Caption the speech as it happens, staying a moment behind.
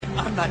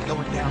I'm not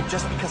going down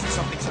just because of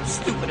something some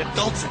stupid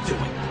adults are doing.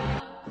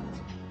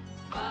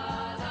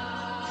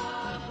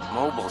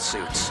 Mobile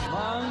suits.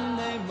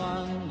 Monday,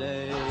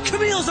 Monday.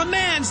 Camille's a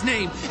man's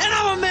name, and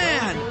I'm a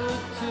man!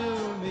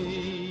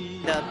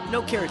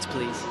 No carrots,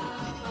 please.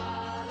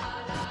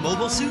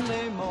 Mobile suit?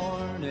 Monday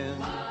morning,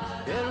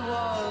 it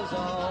was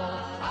all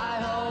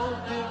I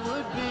hoped it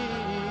would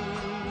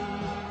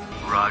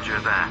be. Roger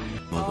that.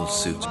 Mobile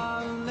suit.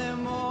 Monday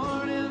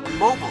morning,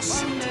 Mobile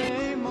suit.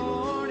 Monday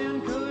morning,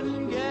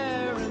 couldn't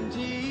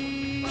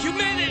guarantee.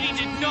 Humanity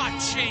did not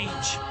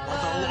change.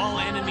 Although all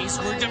enemies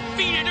were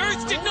defeated,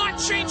 Earth did not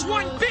change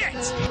one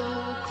bit!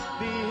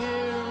 Be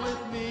here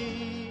with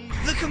me.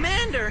 The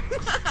commander!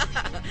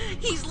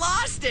 He's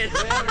lost it!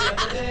 Every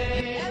other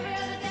day,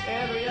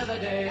 every other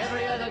day,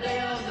 every other day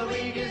of the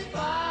week is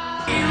fine.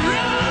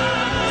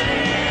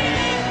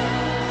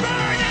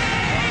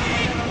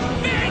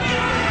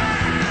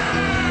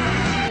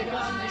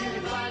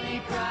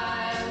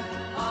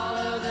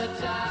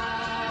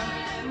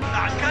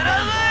 Not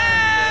gonna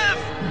live!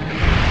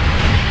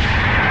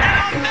 And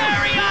I'll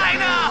marry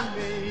Ina!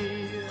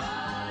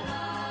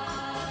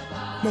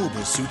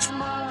 Mobile suits.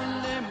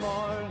 Monday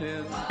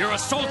morning. You're a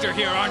soldier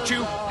here, aren't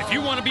you? If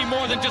you want to be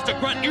more than just a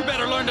grunt, you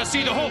better learn to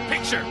see the whole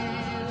picture.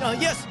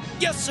 Yes,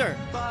 sir.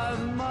 By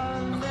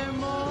Monday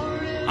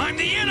morning, I'm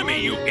the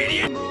enemy, you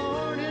idiot!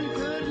 morning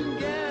couldn't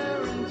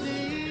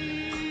guarantee.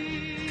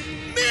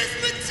 Miss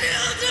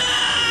Matilda!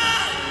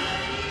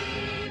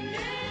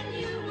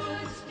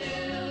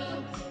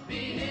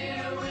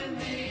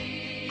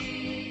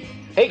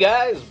 Hey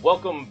guys,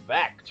 welcome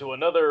back to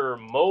another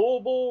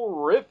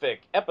mobile-rific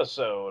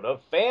episode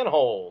of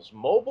Fanholes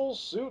Mobile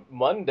Suit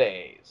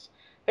Mondays.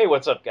 Hey,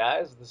 what's up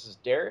guys? This is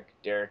Derek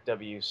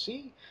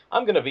WC.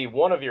 I'm going to be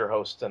one of your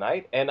hosts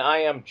tonight, and I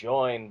am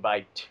joined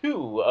by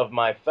two of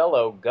my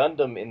fellow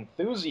Gundam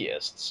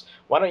enthusiasts.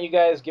 Why don't you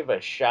guys give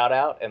a shout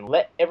out and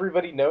let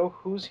everybody know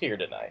who's here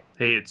tonight?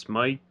 Hey, it's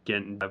Mike,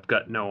 and I've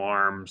got no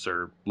arms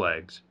or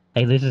legs.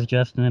 Hey, this is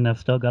Justin, and I've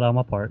still got all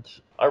my parts.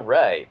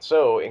 Alright,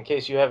 so in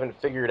case you haven't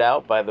figured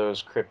out by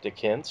those cryptic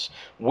hints,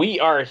 we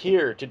are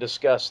here to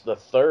discuss the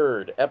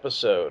third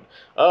episode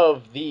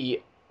of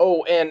the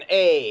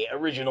ONA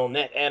original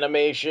net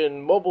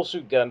animation Mobile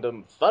Suit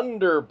Gundam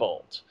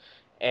Thunderbolt.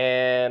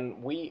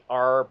 And we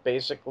are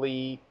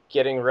basically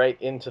getting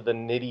right into the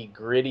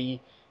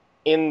nitty-gritty.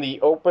 In the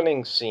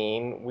opening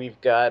scene, we've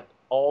got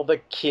all the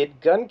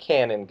kid gun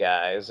cannon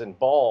guys and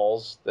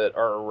balls that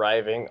are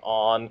arriving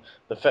on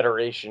the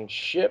Federation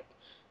ship.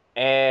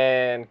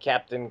 And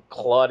Captain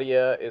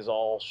Claudia is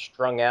all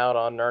strung out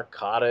on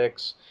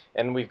narcotics.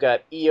 And we've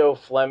got E.O.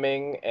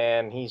 Fleming,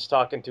 and he's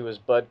talking to his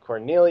bud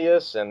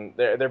Cornelius, and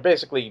they're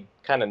basically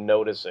kind of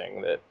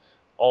noticing that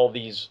all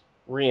these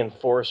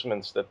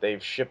reinforcements that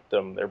they've shipped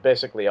them, they're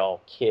basically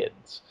all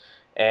kids.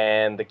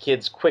 And the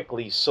kids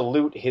quickly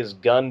salute his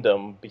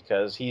Gundam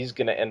because he's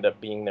going to end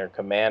up being their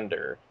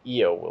commander.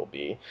 E.O. will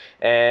be.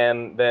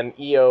 And then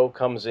E.O.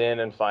 comes in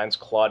and finds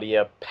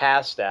Claudia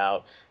passed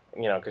out,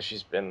 you know, because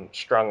she's been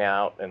strung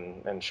out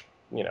and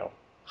you know,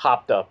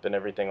 hopped up and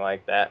everything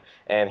like that.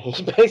 And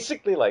he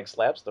basically, like,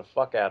 slaps the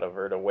fuck out of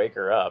her to wake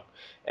her up.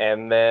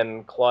 And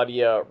then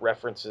Claudia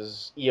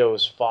references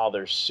E.O.'s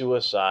father's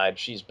suicide.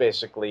 She's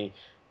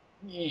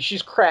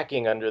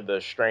cracking under the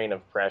strain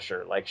of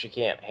pressure. Like, she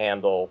can't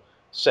handle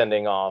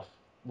sending off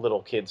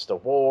little kids to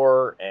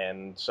war.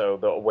 And so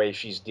the way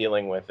she's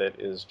dealing with it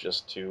is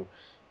just to,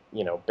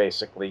 you know,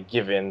 basically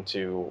give in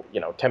to, you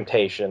know,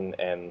 temptation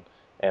and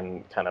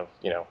kind of,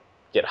 you know,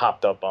 get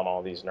hopped up on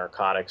all these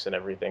narcotics and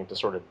everything to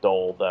sort of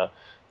dull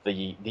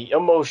the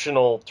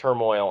emotional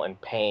turmoil and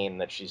pain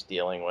that she's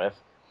dealing with.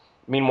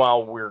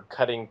 Meanwhile, we're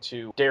cutting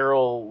to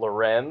Daryl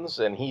Lorenz,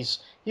 and he's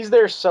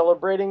there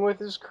celebrating with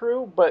his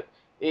crew, but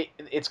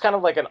it's kind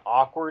of like an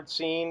awkward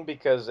scene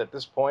because at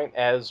this point,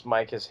 as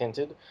Mike has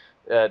hinted,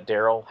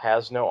 Daryl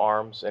has no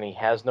arms and he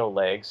has no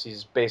legs.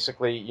 He's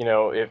basically, you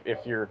know,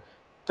 if you're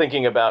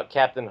thinking about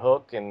Captain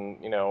Hook and,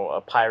 you know,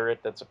 a pirate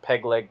that's a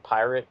peg leg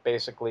pirate,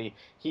 basically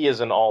he is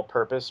an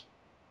all-purpose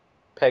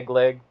peg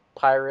leg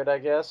pirate, I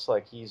guess.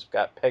 Like, he's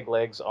got peg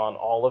legs on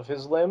all of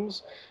his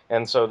limbs,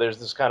 and so there's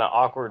this kind of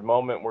awkward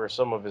moment where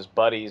some of his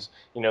buddies,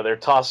 you know, they're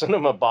tossing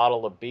him a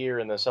bottle of beer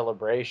in the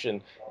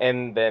celebration,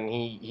 and then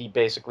he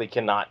basically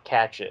cannot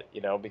catch it,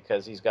 you know,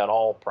 because he's got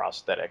all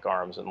prosthetic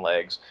arms and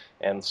legs.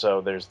 And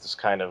so there's this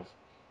kind of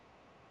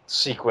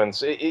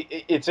sequence.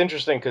 It's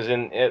interesting because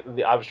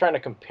I was trying to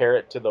compare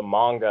it to the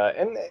manga,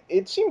 and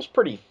it seems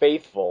pretty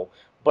faithful,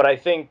 but I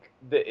think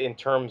that in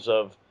terms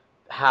of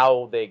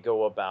how they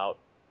go about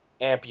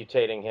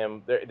amputating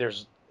him,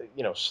 there's,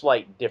 you know,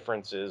 slight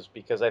differences,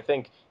 because I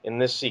think in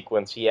this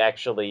sequence he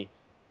actually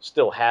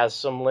still has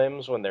some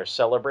limbs when they're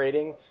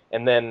celebrating,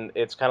 and then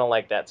it's kind of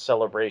like that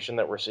celebration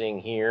that we're seeing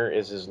here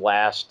is his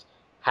last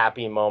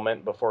happy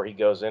moment before he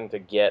goes in to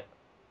get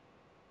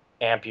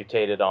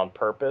amputated on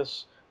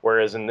purpose.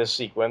 Whereas in this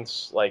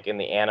sequence, like in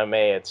the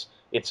anime,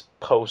 it's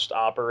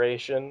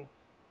post-operation,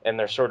 and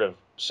they're sort of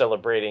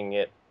celebrating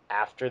it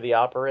after the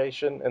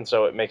operation, and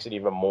so it makes it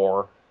even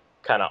more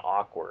kind of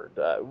awkward.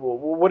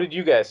 What did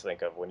you guys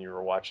think of when you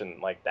were watching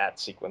like that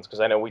sequence? Because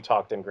I know we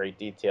talked in great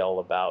detail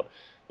about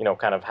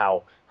kind of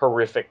how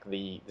horrific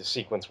the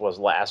sequence was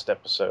last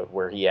episode,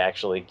 where he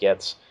actually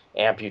gets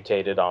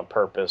amputated on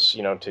purpose,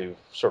 to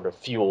sort of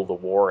fuel the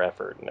war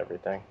effort and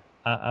everything.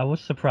 I was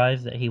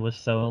surprised that he was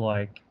so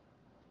like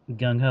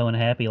gung ho and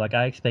happy. Like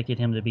I expected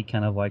him to be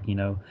kind of like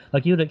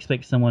like you would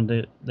expect someone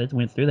that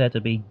went through that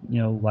to be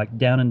like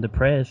down and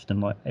depressed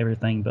and like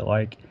everything. But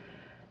like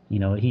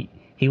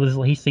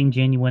he seemed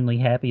genuinely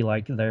happy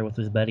like there with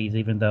his buddies,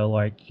 even though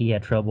like he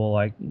had trouble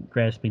like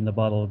grasping the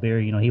bottle of beer.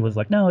 He was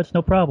like, no, it's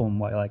no problem.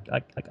 Like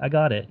I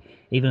got it.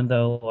 Even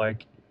though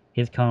like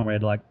his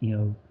comrade like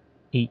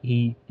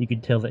he you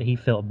could tell that he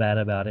felt bad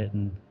about it,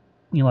 and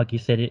like you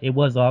said, it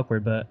was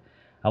awkward, but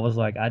I was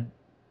like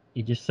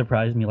it just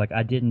surprised me. Like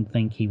I didn't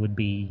think he would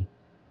be,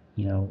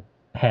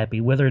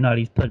 happy whether or not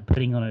he's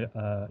putting on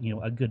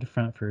a good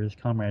front for his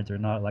comrades or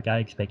not. Like I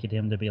expected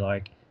him to be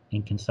like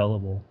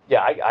inconsolable.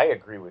 Yeah, I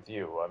agree with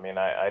you. I mean,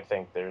 I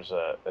think there's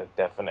a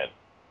definite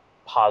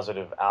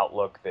positive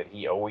outlook that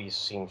he always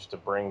seems to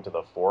bring to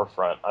the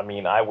forefront. I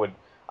mean, I would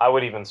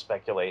even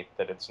speculate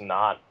that it's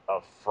not a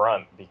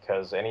front,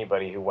 because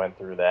anybody who went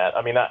through that,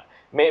 I mean,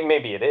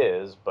 maybe it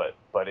is, but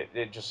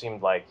it just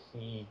seemed like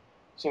he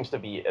seems to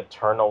be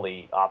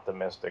eternally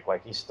optimistic.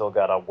 Like he's still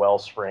got a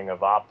wellspring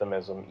of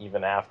optimism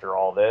even after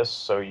all this.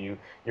 So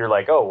you're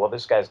like, oh well,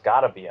 this guy's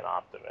got to be an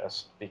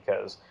optimist,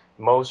 because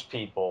most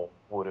people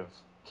would have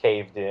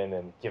caved in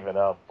and given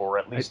up, or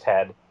at least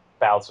had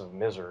bouts of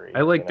misery.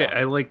 I like that.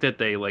 I like that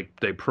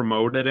they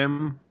promoted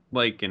him,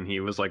 like, and he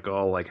was like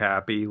all like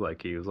happy,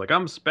 like he was like,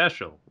 I'm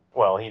special.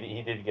 Well,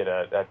 he did get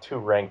a two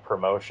rank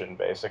promotion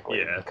basically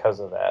Yeah. because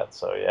of that.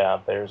 So yeah,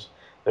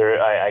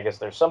 I guess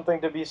there's something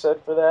to be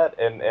said for that,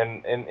 and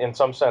in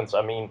some sense,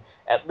 I mean,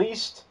 at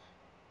least.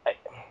 I,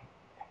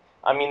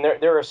 I mean,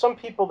 there are some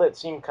people that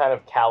seem kind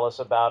of callous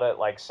about it.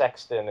 Like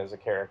Sexton is a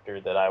character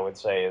that I would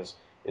say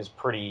is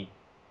pretty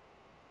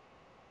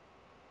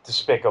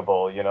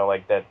despicable,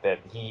 like that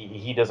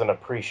he doesn't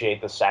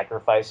appreciate the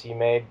sacrifice he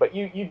made. But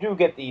you do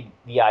get the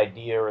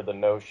idea or the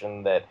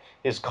notion that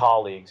his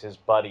colleagues, his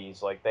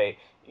buddies, like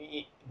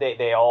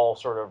they all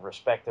sort of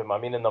respect him. I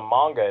mean, in the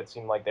manga, it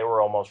seemed like they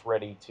were almost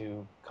ready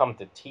to come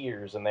to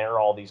tears, and they're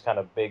all these kind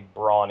of big,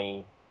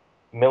 brawny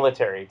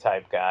military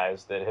type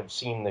guys that have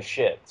seen the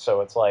shit.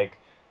 So it's like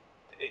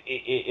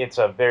it's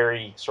a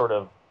very sort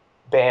of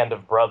band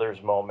of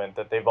brothers moment,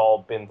 that they've all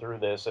been through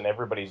this and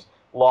everybody's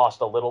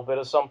lost a little bit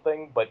of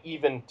something. But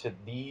even to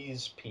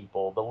these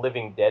people, the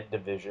Living Dead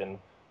division,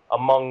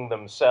 among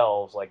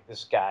themselves, like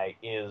this guy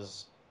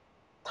is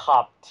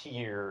top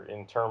tier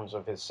in terms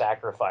of his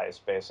sacrifice,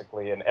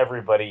 basically, and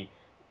everybody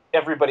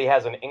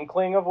has an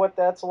inkling of what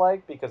that's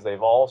like because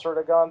they've all sort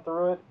of gone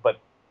through it. But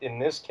in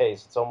this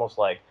case, it's almost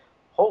like,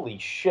 holy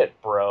shit,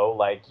 bro!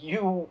 Like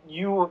you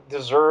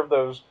deserve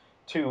those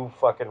two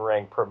fucking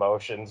rank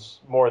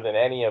promotions more than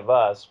any of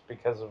us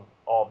because of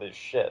all this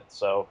shit.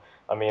 So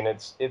I mean,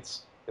 it's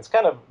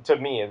kind of, to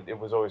me, it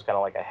was always kind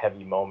of like a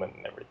heavy moment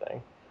and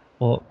everything.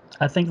 Well,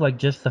 I think like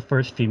just the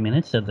first few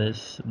minutes of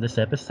this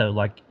episode,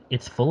 like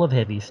it's full of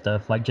heavy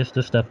stuff. Like just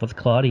the stuff with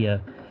Claudia,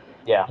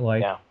 Yeah,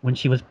 like yeah. when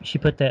she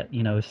put that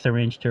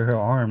syringe to her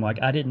arm.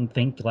 Like I didn't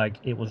think like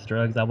it was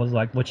drugs. I was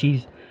like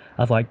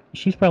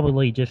she's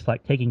probably just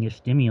like taking a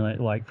stimulant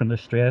like from the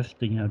stress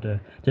to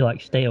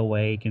like stay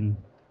awake and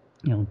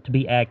to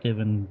be active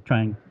and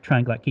trying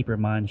to like keep her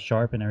mind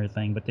sharp and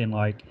everything. But then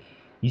like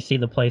you see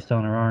the place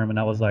on her arm, and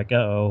I was like,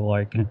 oh,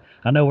 like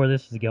I know where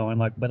this is going.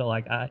 Like, but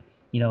like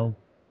you know,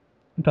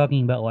 I'm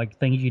talking about like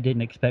things you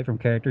didn't expect from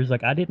characters.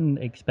 Like I didn't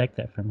expect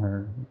that from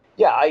her.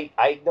 Yeah,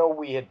 I know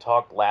we had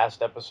talked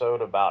last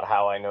episode about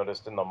how I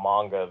noticed in the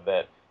manga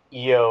that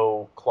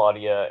Io,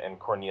 Claudia, and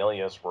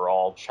Cornelius were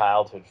all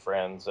childhood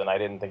friends, and I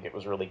didn't think it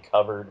was really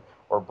covered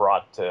or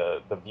brought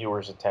to the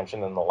viewer's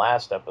attention in the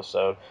last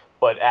episode.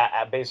 But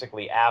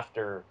basically,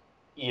 after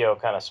Io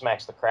kind of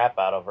smacks the crap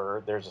out of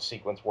her, there's a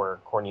sequence where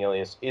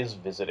Cornelius is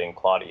visiting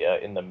Claudia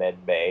in the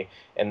med bay,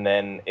 and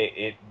then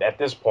it at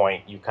this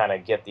point you kind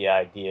of get the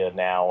idea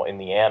now in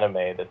the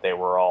anime that they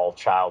were all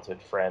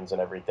childhood friends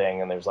and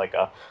everything, and there's like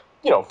a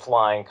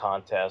flying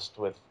contest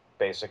with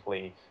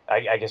basically,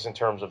 I guess in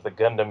terms of the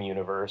Gundam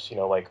universe,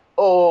 like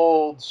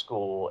old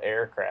school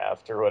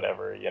aircraft or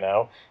whatever,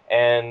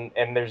 and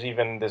there's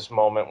even this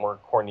moment where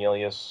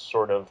Cornelius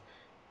sort of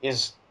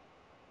is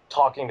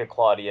talking to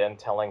Claudia and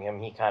telling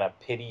him he kind of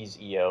pities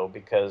Io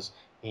because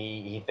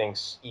he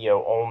thinks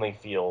Io only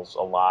feels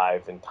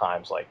alive in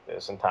times like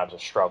this, in times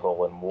of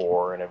struggle and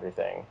war and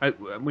everything.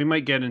 We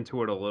might get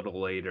into it a little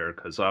later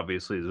because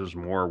obviously there's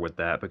more with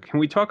that. But can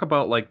we talk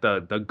about like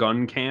the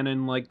gun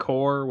cannon like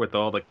core with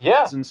all the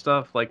Yeah, kids and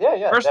stuff? Like,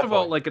 yeah, first of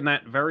all, definitely. like in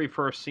that very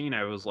first scene,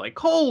 I was like,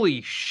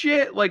 holy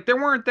shit! Like there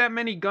weren't that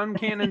many gun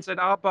cannons at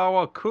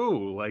Abawa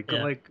Ku.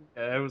 Yeah. Like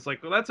I was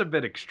like, well, that's a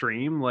bit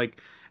extreme.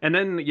 Like, and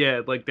then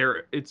yeah, like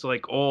it's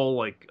like all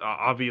like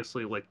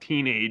obviously like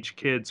teenage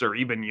kids or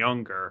even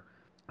younger.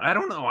 I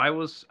don't know. I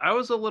was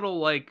a little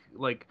like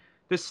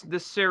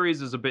this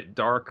series is a bit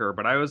darker,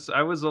 but I was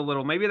a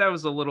little, maybe that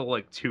was a little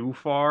like too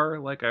far.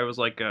 Like I was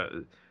like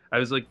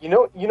You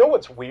know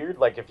what's weird?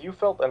 Like, if you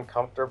felt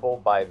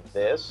uncomfortable by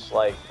this,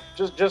 like,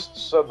 just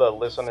so the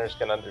listeners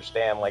can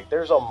understand, like,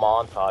 there's a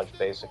montage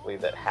basically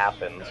that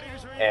happens,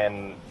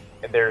 and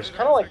there's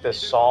kind of like this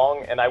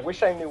song, and I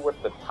wish I knew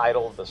what the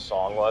title of the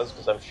song was,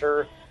 because I'm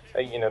sure,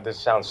 this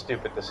sounds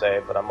stupid to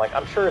say, but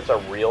I'm sure it's a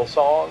real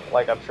song.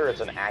 Like, I'm sure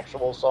it's an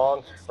actual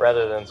song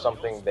rather than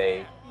something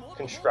they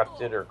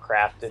constructed or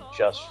crafted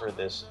just for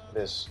this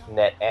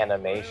net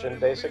animation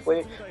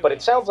basically. But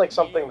it sounds like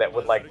something that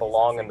would like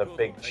belong in the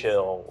Big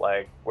Chill,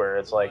 like where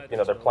it's like,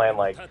 they're playing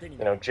like,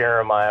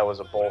 Jeremiah was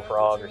a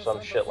bullfrog or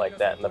some shit like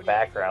that in the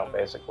background.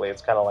 Basically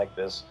it's kind of like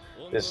this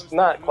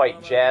not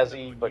quite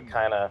jazzy but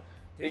kind of,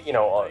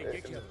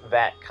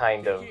 that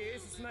kind of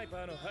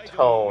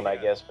tone, I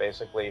guess,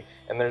 basically.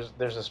 And there's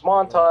this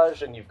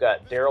montage, and you've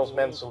got Daryl's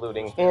men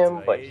saluting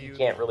him, but he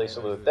can't really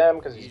salute them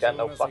because he's got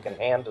no fucking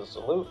hand to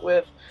salute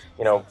with.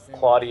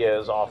 Claudia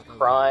is off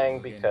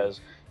crying because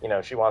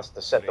she wants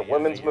to set the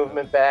women's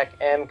movement back,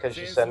 and because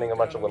she's sending a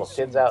bunch of little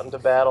kids out into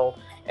battle.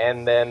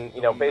 And then,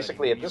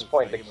 basically at this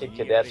point, the kid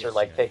cadets are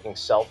like taking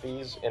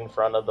selfies in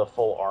front of the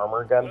full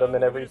armor Gundam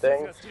and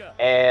everything.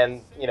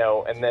 And,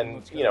 and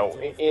then,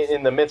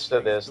 in the midst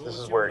of this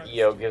is where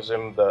EO gives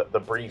him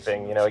the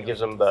briefing, he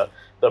gives him the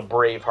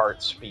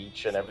Braveheart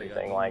speech and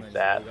everything like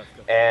that.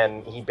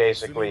 And he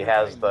basically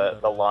has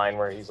the line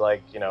where he's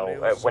like,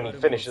 when he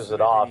finishes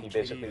it off, he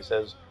basically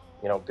says,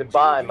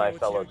 goodbye, my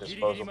fellow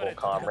disposable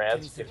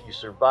comrades. If you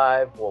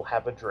survive, we'll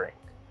have a drink.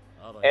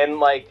 And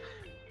like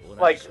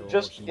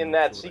just in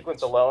that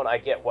sequence alone, I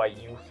get why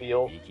you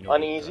feel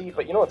uneasy.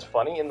 But you know what's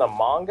funny? In the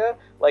manga,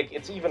 like,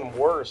 it's even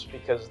worse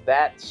because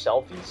that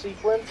selfie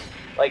sequence,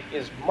 like,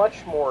 is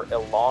much more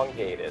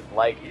elongated.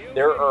 Like,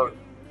 there are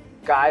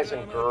guys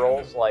and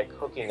girls, like,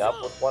 hooking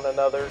up with one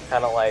another,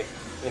 kind of like,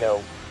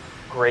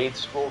 grade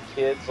school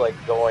kids, like,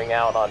 going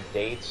out on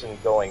dates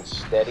and going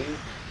steady.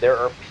 There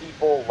are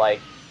people,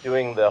 like,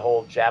 doing the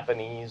whole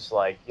Japanese,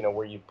 like,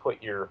 where you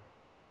put your,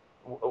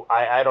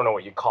 I don't know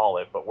what you call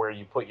it, but where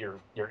you put your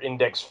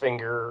index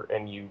finger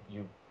and you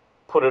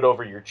put it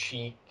over your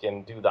cheek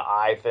and do the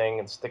eye thing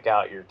and stick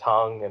out your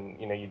tongue, and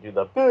you do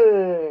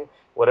the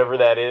whatever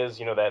that is,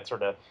 that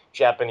sort of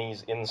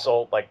Japanese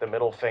insult, like the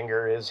middle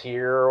finger is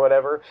here or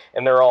whatever,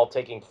 and they're all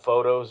taking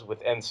photos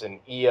with Ensign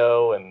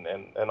EO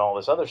and all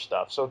this other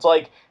stuff. So it's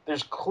like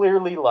there's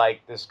clearly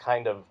like this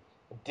kind of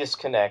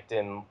disconnect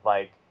in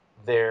like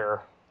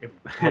their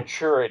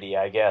maturity,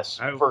 I guess,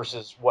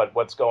 versus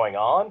what's going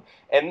on.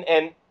 And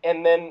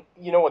then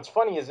what's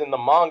funny is in the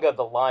manga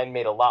the line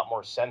made a lot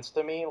more sense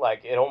to me.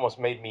 Like, it almost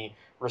made me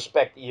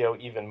respect EO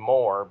even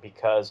more,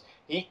 because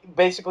he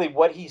basically,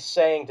 what he's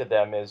saying to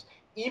them is,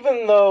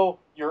 even though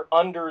you're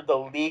under the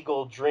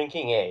legal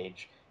drinking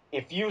age,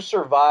 if you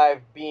survive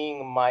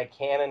being my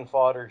cannon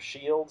fodder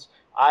shields,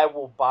 I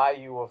will buy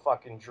you a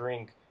fucking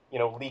drink.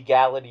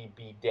 Legality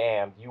be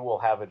damned, you will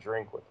have a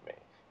drink with me,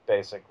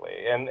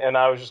 basically. And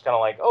I was just kind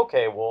of like,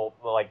 okay, well,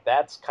 like,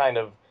 that's kind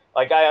of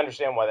like, I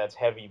understand why that's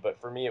heavy,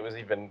 but for me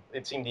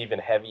it seemed even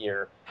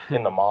heavier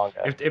in the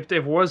manga. if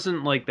there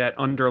wasn't like that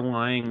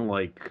underlying,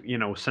 like,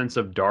 sense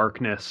of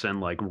darkness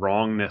and like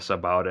wrongness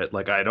about it,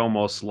 like, I'd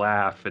almost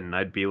laugh and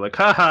I'd be like,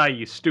 haha,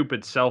 you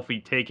stupid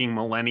selfie taking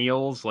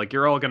millennials, like,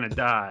 you're all gonna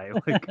die.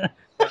 Like,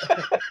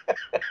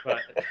 but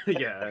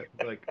yeah,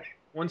 like,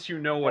 once you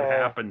know what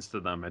happens to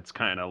them, it's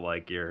kind of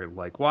like you're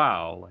like,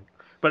 wow. Like,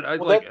 but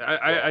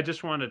I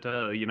just wanted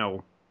to,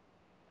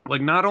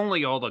 like, not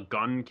only all the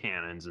gun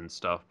cannons and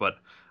stuff, but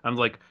I'm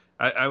like,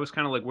 I was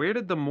kind of like, where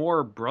did the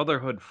more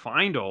Brotherhood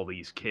find all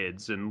these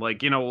kids? And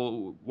like,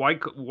 why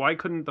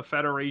couldn't the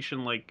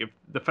Federation, like, if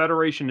the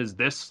Federation is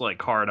this like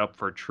hard up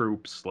for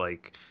troops,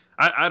 like,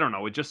 I don't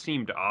know, it just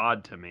seemed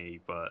odd to me.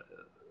 But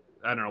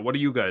I don't know, what do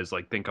you guys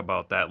like think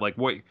about that? Like,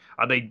 what,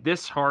 are they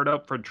this hard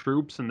up for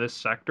troops in this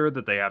sector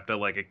that they have to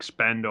like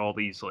expend all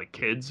these like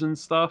kids and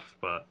stuff?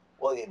 But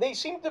Well, they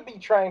seem to be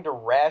trying to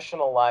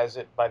rationalize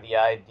it by the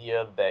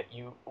idea that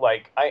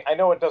I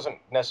know it doesn't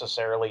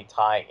necessarily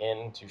tie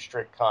into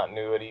strict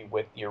continuity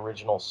with the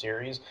original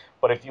series,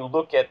 but if you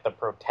look at the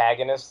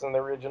protagonists in the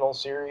original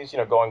series,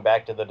 going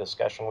back to the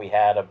discussion we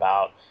had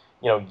about,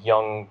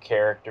 young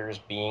characters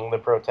being the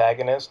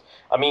protagonist,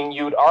 I mean,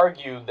 you'd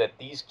argue that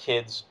these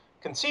kids,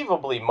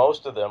 conceivably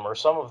most of them or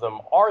some of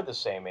them, are the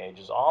same age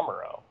as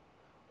Amuro.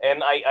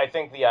 And I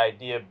think the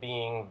idea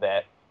being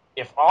that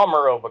if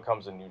Amuro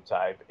becomes a new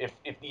type, if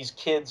these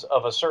kids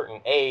of a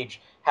certain age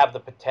have the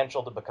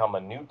potential to become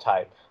a new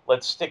type,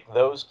 let's stick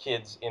those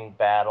kids in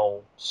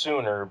battle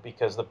sooner,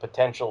 because the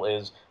potential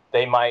is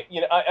they might,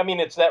 I mean,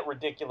 it's that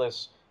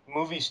ridiculous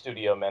movie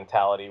studio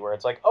mentality where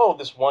it's like, oh,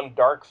 this one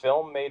dark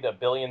film made $1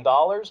 billion,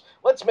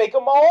 let's make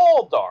them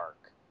all dark.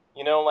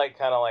 Like,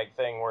 kind of like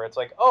thing where it's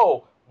like,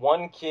 oh,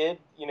 one kid,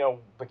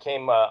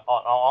 became an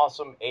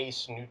awesome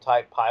ace new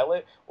type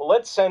pilot. Well,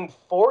 let's send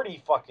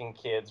 40 fucking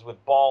kids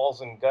with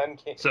balls and gun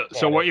cannons.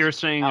 So what you're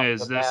saying out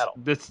is to battle.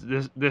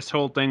 this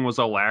whole thing was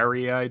a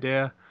Larry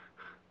idea?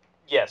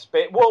 Yes,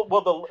 they're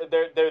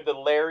the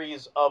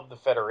Larrys of the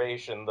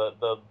Federation,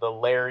 the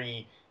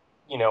Larry,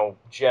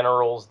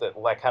 generals that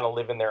like kind of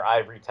live in their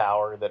ivory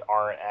tower that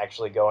aren't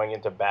actually going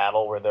into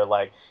battle, where they're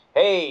like,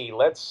 hey,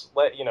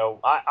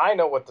 I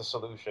know what the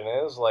solution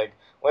is. Like,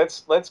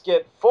 let's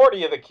get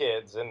 40 of the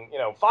kids, and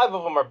five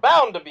of them are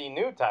bound to be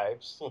new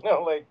types.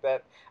 Like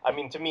that. I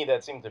mean, to me,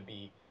 that seemed to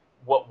be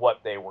what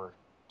they were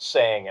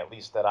saying, at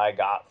least that I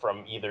got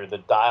from either the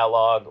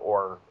dialogue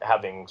or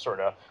having sort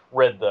of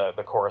read the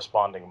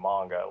corresponding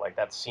manga. Like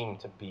that seemed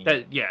to be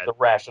That yeah, the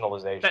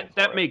rationalization that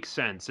for it. makes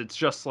sense. It's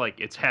just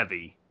like it's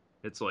heavy.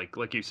 It's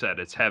like you said,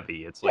 it's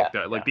heavy. It's Yeah, like the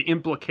yeah. like the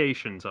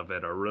implications of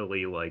it are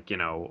really like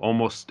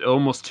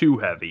almost too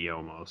heavy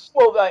almost.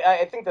 Well,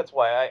 I think that's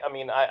why. I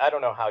mean, I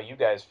don't know how you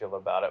guys feel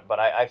about it, but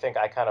I think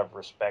I kind of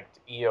respect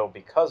EO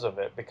because of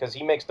it, because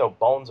he makes no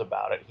bones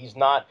about it. He's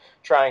not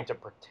trying to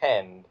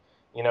pretend.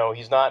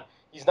 He's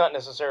not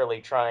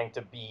necessarily trying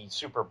to be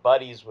super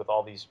buddies with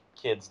all these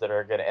kids that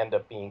are going to end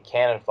up being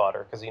cannon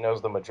fodder, because he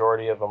knows the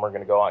majority of them are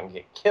going to go out and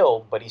get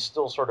killed, but he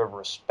still sort of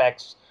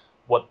respects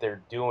what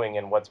they're doing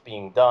and what's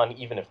being done,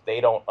 even if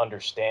they don't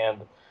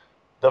understand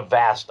the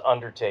vast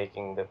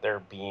undertaking that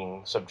they're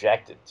being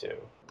subjected to.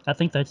 I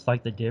think that's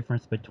like the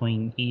difference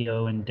between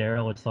EO and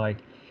Daryl. It's like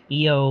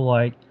EO,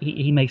 like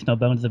he makes no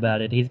bones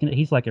about it.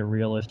 He's like a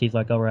realist. He's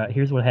like, all right,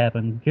 here's what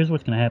happened. Here's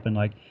what's gonna happen.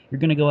 Like you're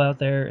gonna go out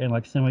there and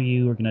like some of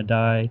you are gonna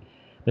die,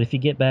 but if you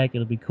get back,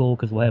 it'll be cool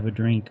because we'll have a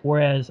drink.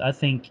 Whereas I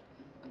think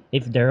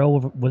if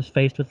Daryl was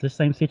faced with the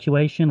same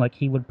situation, like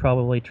he would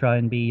probably try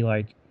and be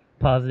like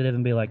positive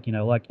and be like,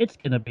 like it's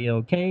gonna be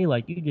okay.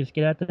 Like you just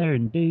get out there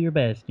and do your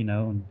best,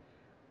 and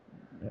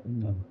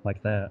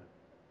like that.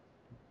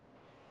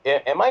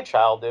 Am I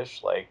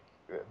childish? Like,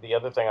 the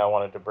other thing I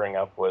wanted to bring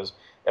up was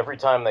every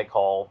time they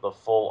call the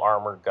full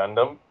armor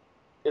Gundam,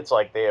 it's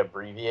like they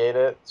abbreviate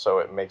it, so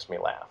it makes me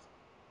laugh.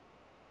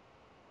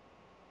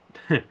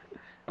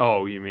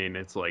 Oh, you mean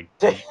it's like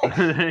Because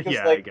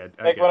yeah, I like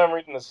when get I'm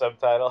reading the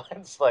subtitle,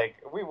 it's like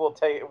we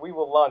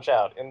will launch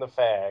out in the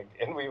fag,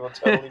 and we will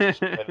totally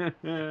destroy it.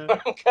 you.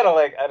 I'm kind of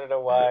like, I don't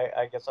know why.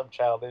 I guess I'm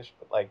childish,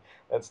 but like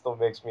that still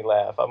makes me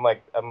laugh. I'm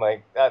like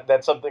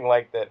that's something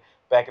like that.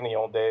 Back in the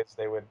old days,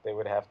 they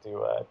would have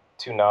to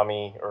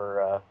Toonami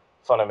or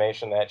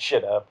Funimation that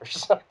shit up or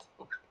something.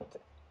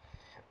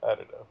 I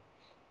don't know,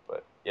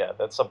 but yeah,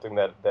 that's something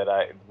that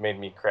I made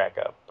me crack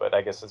up. But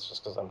I guess it's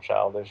just because I'm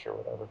childish or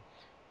whatever.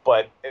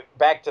 But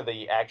back to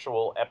the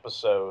actual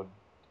episode,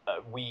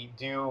 we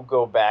do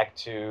go back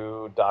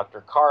to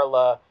Dr.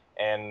 Carla,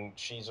 and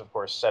she's, of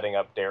course, setting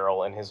up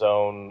Daryl in his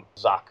own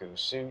Zaku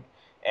suit.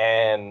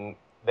 And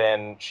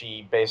then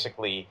she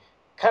basically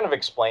kind of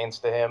explains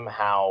to him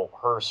how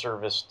her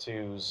service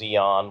to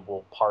Zeon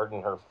will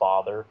pardon her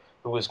father,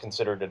 who was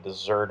considered a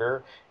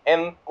deserter.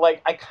 And,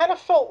 like, I kind of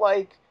felt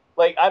like,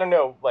 I don't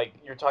know, like,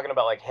 you're talking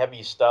about, like,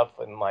 heavy stuff,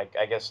 and, like,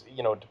 I guess,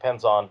 it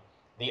depends on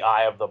the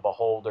eye of the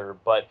beholder,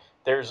 but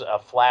there's a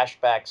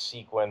flashback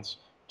sequence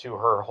to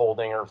her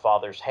holding her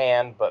father's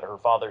hand, but her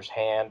father's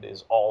hand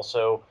is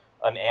also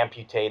an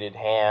amputated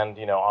hand.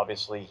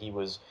 Obviously he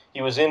was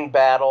in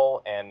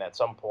battle, and at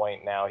some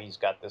point now he's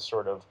got this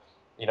sort of,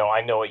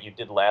 I know what you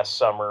did last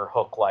summer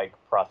hook-like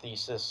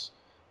prosthesis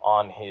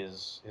on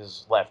his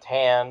left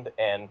hand,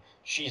 and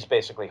she's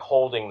basically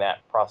holding that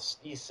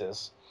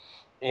prosthesis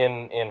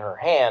in her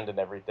hand and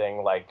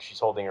everything, like she's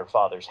holding her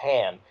father's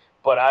hand.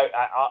 But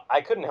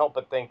I couldn't help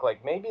but think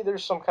like maybe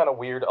there's some kind of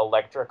weird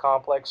Electra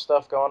complex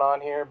stuff going on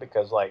here,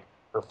 because like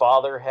her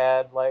father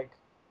had like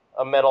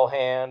a metal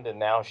hand, and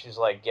now she's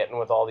like getting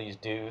with all these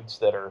dudes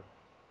that are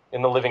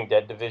in the Living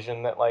Dead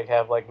division that like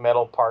have like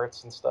metal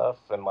parts and stuff,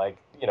 and like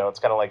it's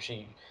kind of like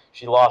she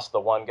lost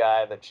the one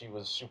guy that she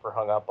was super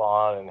hung up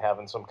on and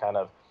having some kind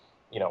of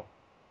you know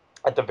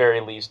at the very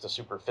least a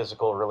super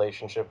physical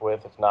relationship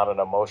with, if not an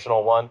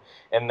emotional one.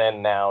 And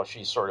then now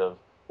she's sort of,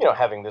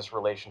 having this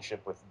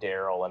relationship with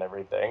Daryl and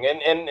everything.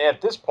 And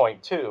at this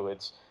point too,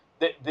 it's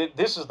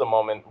this is the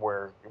moment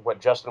where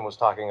what Justin was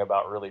talking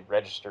about really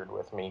registered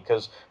with me,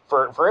 because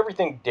for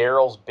everything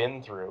Daryl's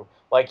been through,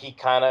 like he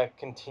kind of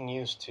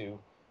continues to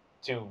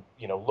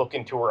look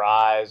into her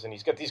eyes, and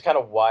he's got these kind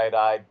of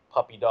wide-eyed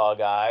puppy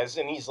dog eyes,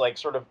 and he's like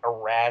sort of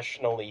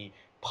irrationally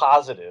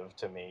positive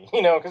to me,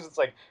 because it's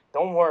like,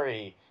 don't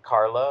worry,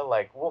 Carla,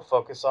 like we'll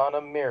focus on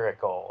a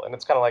miracle. And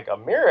it's kind of like, a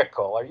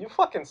miracle? Are you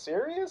fucking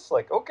serious?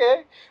 Like,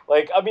 okay.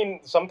 Like, I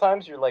mean,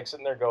 sometimes you're like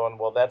sitting there going,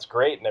 well, that's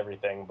great and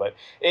everything, but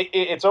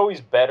it's always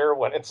better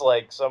when it's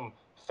like some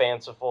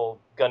fanciful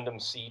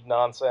Gundam Seed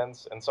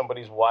nonsense and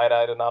somebody's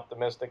wide-eyed and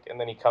optimistic, and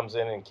then he comes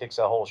in and kicks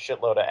a whole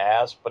shitload of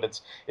ass. But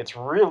it's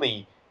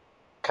really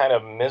kind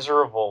of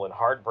miserable and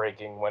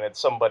heartbreaking when it's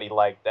somebody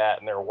like that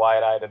and they're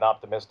wide-eyed and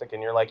optimistic,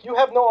 and you're like, you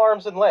have no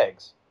arms and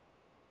legs.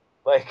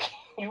 Like,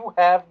 you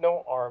have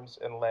no arms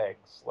and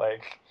legs.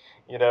 Like,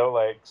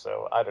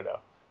 so I don't know.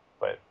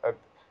 But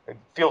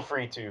feel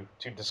free to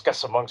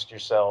discuss amongst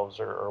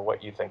yourselves, or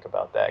what you think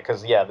about that,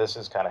 because yeah, this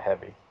is kind of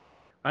heavy.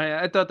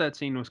 I thought that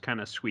scene was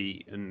kind of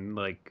sweet and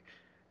like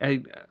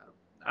I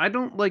I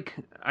don't like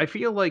I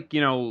feel like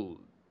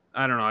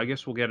I don't know. I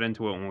guess we'll get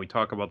into it when we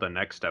talk about the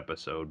next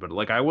episode. But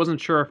like, I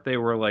wasn't sure if they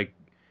were like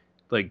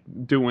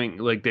doing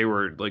like they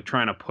were like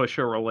trying to push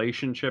a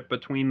relationship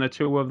between the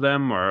two of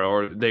them,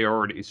 or they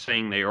already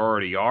saying they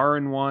already are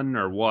in one,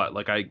 or what.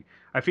 Like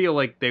I feel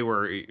like they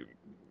were,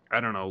 I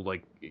don't know,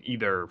 like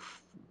either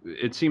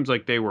it seems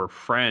like they were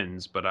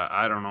friends, but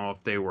I don't know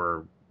if they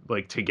were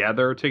like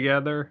together.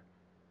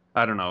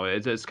 I don't know.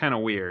 It's kind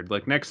of weird.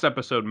 Like next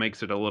episode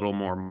makes it a little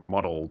more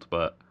muddled,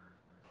 but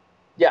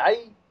Yeah,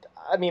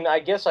 I mean, I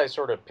guess I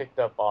sort of picked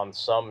up on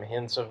some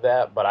hints of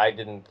that, but I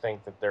didn't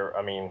think that there.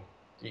 I mean,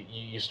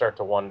 you start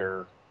to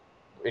wonder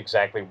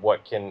exactly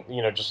what can,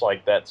 just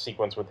like that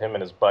sequence with him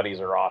and his buddies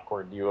are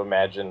awkward. You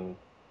imagine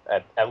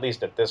at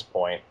least at this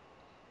point,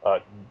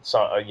 a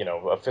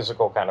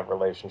physical kind of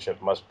relationship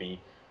must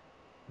be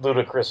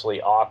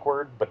ludicrously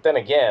awkward. But then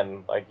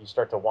again, like you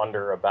start to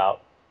wonder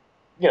about,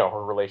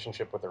 her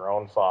relationship with her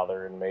own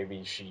father, and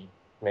maybe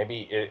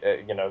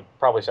it,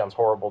 probably sounds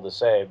horrible to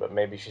say, but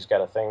maybe she's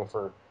got a thing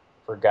for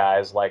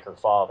guys like her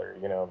father,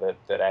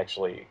 that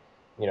actually,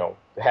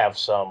 have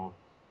some,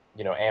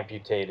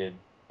 amputated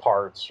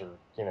parts, or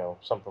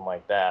something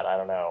like that. I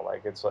don't know.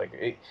 Like it's like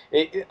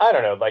I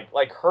don't know.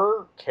 Like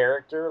her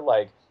character,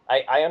 like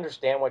I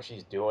understand what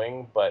she's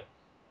doing, but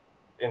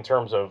in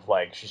terms of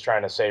like she's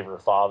trying to save her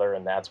father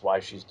and that's why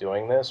she's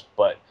doing this,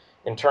 but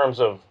in terms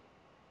of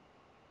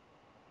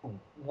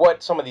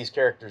what some of these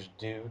characters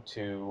do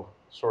to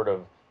sort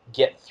of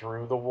get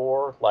through the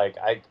war, like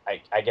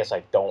I guess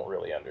I don't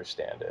really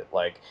understand it.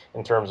 Like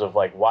in terms of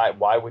like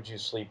why would you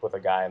sleep with a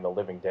guy in the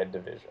Living Dead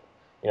division?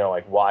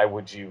 Like why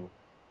would you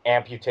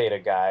amputate a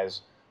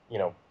guy's,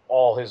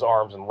 all his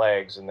arms and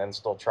legs, and then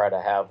still try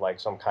to have like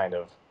some kind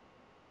of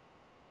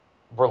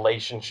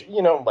relationship,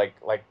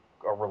 like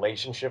a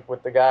relationship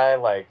with the guy,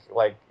 like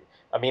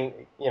I mean,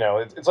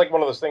 it's like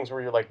one of those things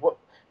where you're like, what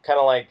kind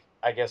of like,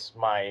 I guess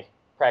my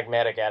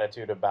pragmatic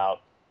attitude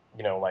about,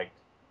 like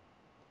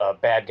a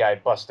bad guy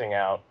busting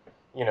out,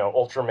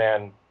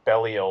 Ultraman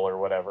Belial or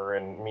whatever,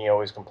 and me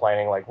always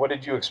complaining, like, what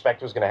did you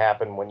expect was going to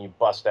happen when you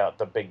bust out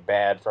the big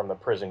bad from the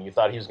prison? You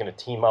thought he was going to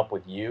team up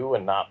with you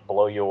and not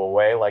blow you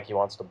away like he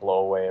wants to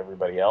blow away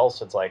everybody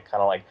else? It's like,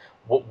 kind of like,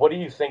 what do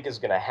you think is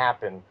going to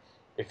happen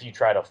if you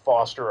try to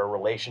foster a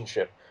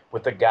relationship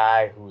with the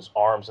guy whose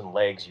arms and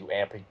legs you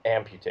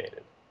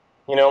amputated?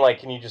 Like,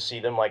 can you just see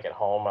them, like, at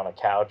home on a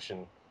couch,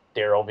 and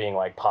Daryl being,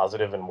 like,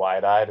 positive and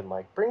wide-eyed and,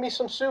 like, bring me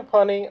some soup,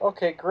 honey.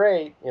 Okay,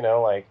 great.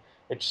 Like,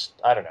 it's,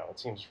 I don't know. It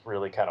seems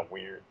really kind of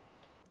weird.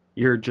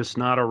 you're just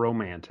not a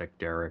romantic,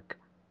 Derek.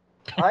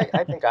 I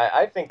think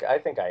I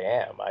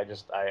am. I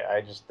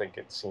just think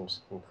it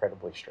seems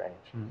incredibly strange.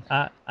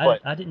 But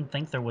I didn't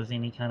think there was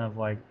any kind of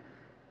like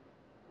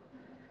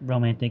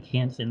romantic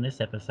hints in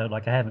this episode.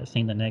 Like I haven't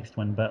seen the next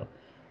one, but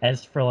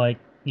as for like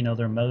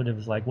their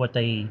motives, like what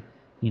they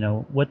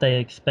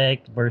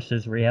expect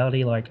versus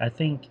reality, like I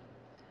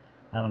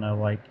don't know,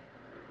 like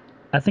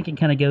I think it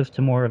kind of goes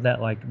to more of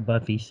that like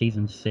Buffy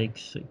season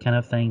 6 kind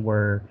of thing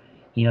where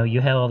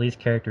you have all these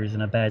characters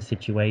in a bad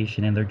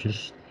situation and they're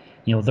just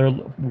they're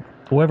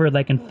whoever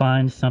they can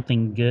find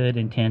something good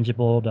and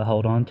tangible to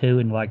hold on to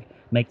and like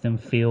make them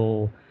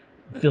feel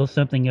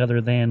something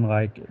other than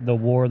like the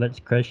war that's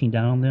crushing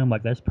down on them,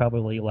 like that's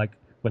probably like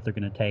what they're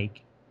going to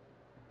take.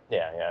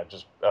 yeah,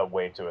 just a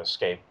way to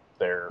escape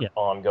their Yeah.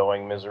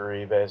 ongoing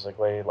misery,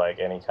 basically, like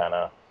any kind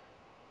of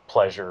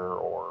pleasure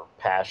or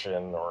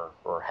passion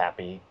or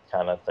happy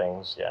kind of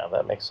things. Yeah,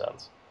 that makes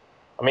sense.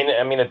 I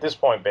mean, at this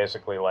point,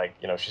 basically, like,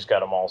 she's got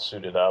them all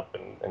suited up,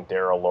 and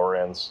Daryl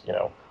Lawrence,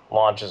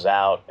 launches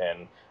out,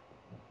 and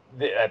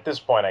at this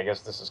point, I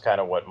guess this is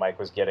kind of what Mike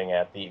was getting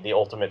at, the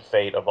ultimate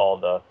fate of all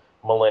the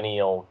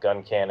millennial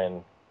gun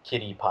cannon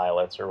kitty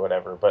pilots or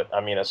whatever. But I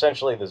mean,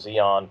 essentially, the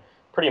Xeon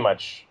pretty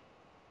much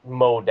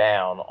mow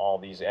down all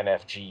these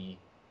NFG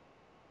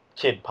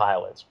kid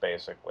pilots,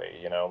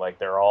 basically. Like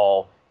they're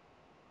all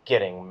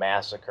getting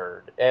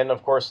massacred, and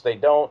of course they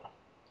don't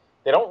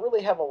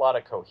really have a lot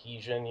of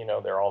cohesion.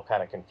 They're all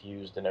kind of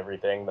confused and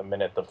everything. The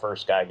minute the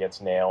first guy gets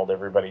nailed,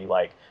 everybody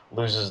like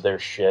loses their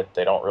shit.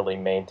 They don't really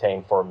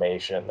maintain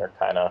formation. They're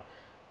kind of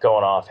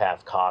going off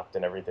half cocked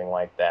and everything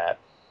like that.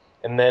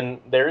 And then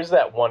there is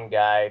that one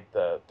guy,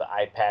 the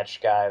eye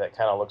patch guy that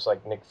kind of looks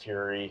like Nick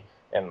Fury.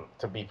 And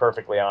to be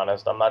perfectly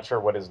honest, I'm not sure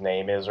what his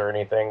name is or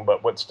anything,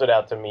 but what stood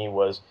out to me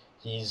was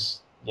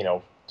he's,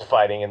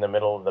 fighting in the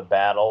middle of the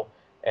battle,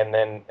 and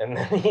then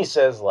he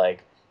says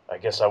like, I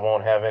guess I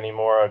won't have any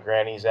more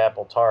Granny's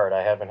apple tart.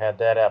 I haven't had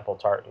that apple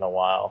tart in a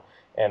while.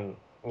 And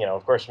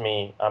of course,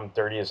 I'm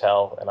dirty as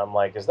hell, and I'm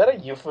like, is that a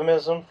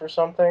euphemism for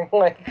something?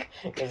 Like,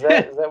 is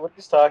that what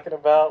he's talking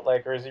about?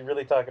 Like, or is he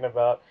really talking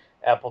about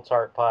apple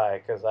tart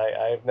pie? Because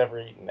I've never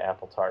eaten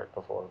apple tart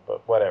before,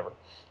 but whatever.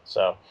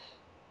 So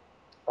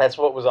that's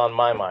what was on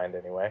my mind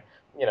anyway.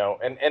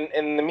 And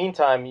in the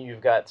meantime,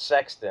 you've got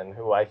Sexton,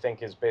 who I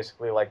think is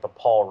basically like the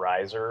Paul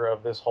Reiser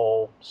of this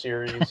whole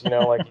series.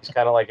 Like he's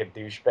kind of like a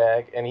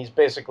douchebag, and he's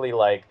basically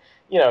like,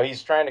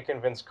 he's trying to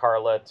convince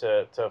Carla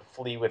to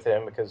flee with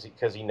him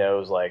because he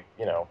knows, like,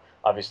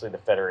 obviously the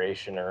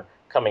Federation are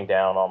coming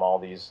down on all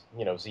these,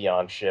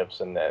 Xeon ships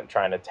and then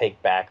trying to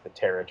take back the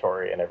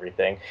territory and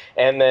everything.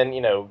 And then,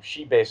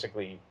 she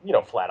basically,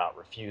 flat out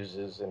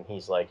refuses, and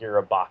he's like, "You're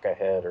a baka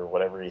head," or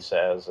whatever he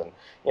says. And,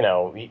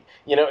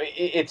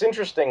 it's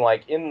interesting,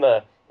 like in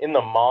the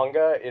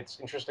manga, it's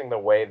interesting the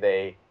way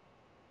they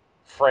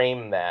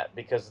frame that,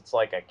 because it's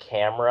like a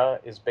camera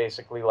is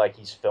basically like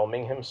he's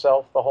filming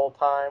himself the whole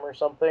time or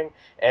something,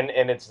 and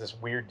it's this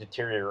weird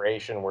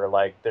deterioration where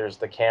like there's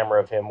the camera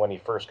of him when he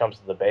first comes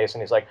to the base,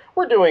 and he's like,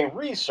 "We're doing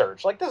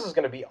research, like this is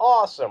going to be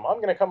awesome, I'm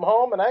going to come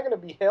home and I'm going to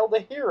be hailed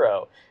a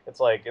hero." It's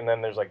like, and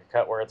then there's like a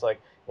cut where it's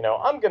like,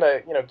 "I'm going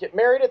to get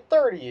married at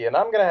 30 and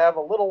I'm going to have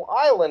a little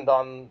island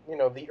on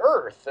the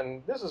earth,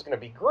 and this is going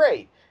to be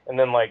great." And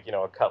then, like,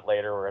 a cut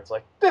later where it's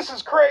like, "This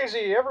is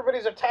crazy,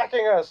 everybody's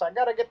attacking us, I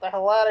gotta get the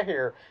hell out of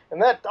here,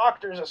 and that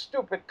doctor's a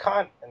stupid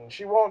cunt, and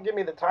she won't give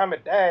me the time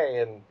of day,"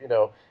 and,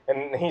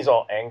 and he's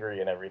all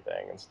angry and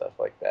everything and stuff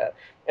like that.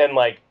 And,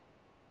 like,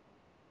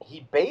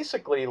 he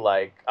basically,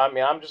 like, I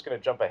mean, I'm just gonna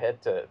jump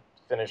ahead to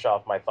finish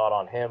off my thought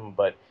on him,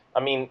 but, I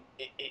mean,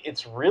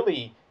 it's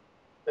really,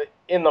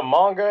 in the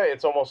manga,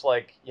 it's almost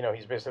like,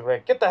 he's basically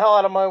like, "Get the hell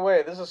out of my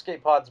way, this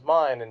escape pod's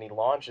mine," and he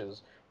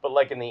launches. But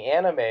like in the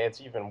anime,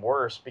 it's even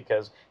worse,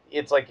 because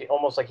it's like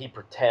almost like he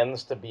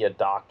pretends to be a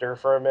doctor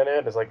for a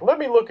minute. It's like, "Let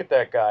me look at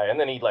that guy," and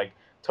then he like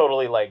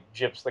totally like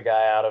gyps the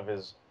guy out of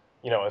his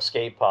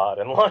escape pod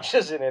and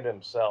launches in it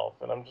himself.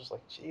 And I'm just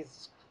like,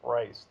 Jesus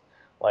Christ,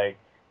 like,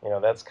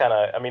 that's kind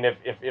of, I mean,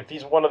 if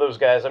he's one of those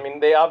guys, I mean,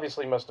 they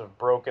obviously must have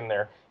broken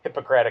their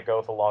Hippocratic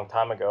oath a long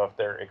time ago if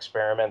they're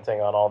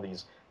experimenting on all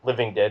these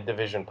Living Dead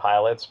division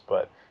pilots.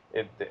 But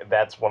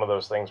that's one of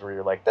those things where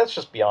you're like, that's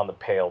just beyond the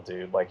pale,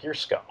 dude. Like, you're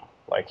scum.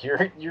 Like, you're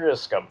a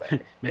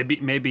scumbag.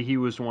 Maybe he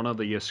was one of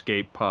the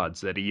escape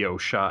pods that EO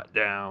shot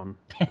down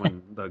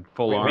when the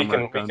full we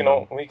armor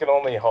we can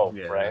only hope,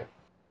 Yeah. right?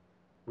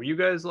 Were you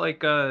guys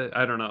like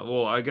I don't know.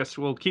 Well, I guess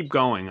we'll keep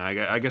going.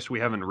 I guess we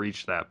haven't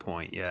reached that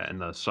point yet in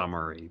the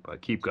summary,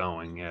 but keep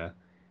going. Yeah.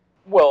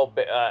 Well,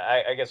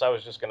 I guess I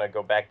was just going to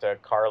go back to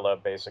Carla,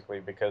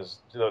 basically, because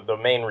the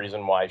main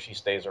reason why she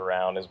stays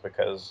around is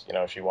because,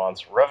 she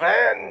wants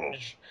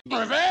revenge.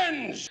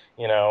 Revenge!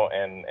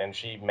 And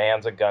she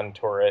mans a gun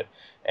turret,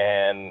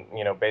 and,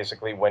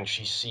 basically when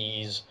she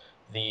sees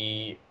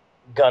the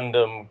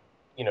Gundam,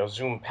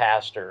 zoom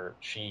past her,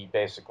 she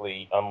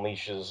basically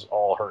unleashes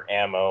all her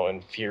ammo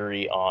and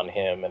fury on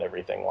him and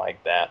everything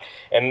like that.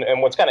 And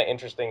what's kind of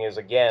interesting is,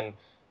 again,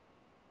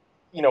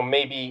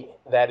 maybe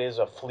that is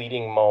a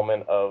fleeting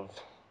moment of,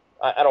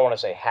 I don't want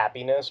to say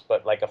happiness,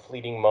 but like a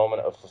fleeting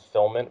moment of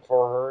fulfillment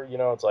for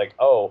her. It's like,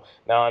 "Oh,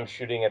 now I'm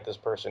shooting at this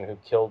person who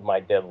killed my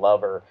dead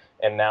lover,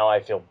 and now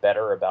I feel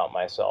better about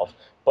myself."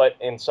 But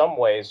in some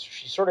ways,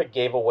 she sort of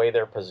gave away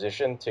their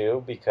position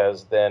too,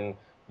 because then,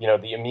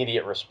 the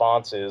immediate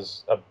response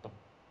is a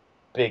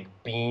big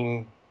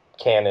beam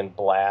cannon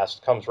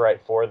blast comes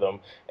right for them,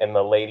 and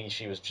the lady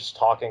she was just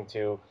talking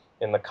to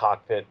in the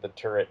cockpit, the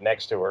turret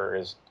next to her,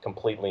 is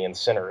completely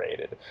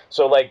incinerated.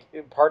 So, like,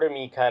 part of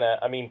me kind of,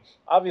 I mean,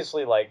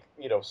 obviously, like,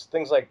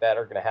 things like that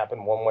are going to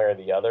happen one way or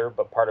the other,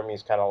 but part of me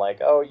is kind of like,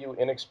 "Oh, you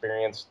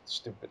inexperienced,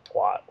 stupid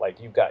twat. Like,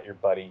 you got your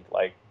buddy,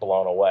 like,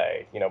 blown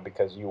away,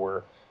 because you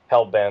were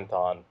hell-bent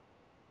on,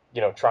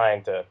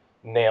 trying to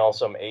nail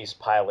some ace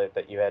pilot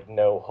that you had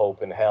no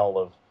hope in hell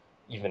of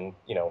even,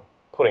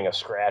 putting a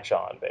scratch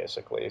on,"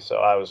 basically. So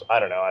I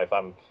don't know if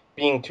I'm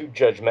being too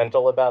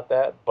judgmental about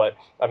that, but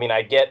I mean,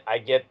 I get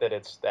that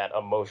it's that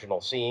emotional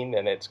scene,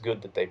 and it's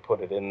good that they put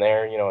it in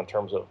there, in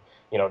terms of,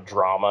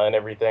 drama and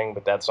everything,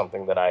 but that's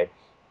something that I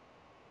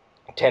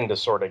tend to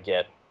sort of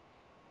get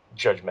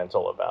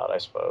judgmental about, I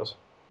suppose.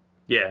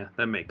 Yeah,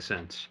 that makes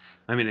sense.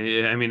 I mean,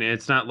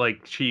 it's not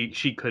like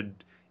she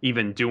could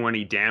even do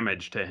any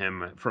damage to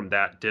him from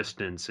that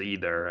distance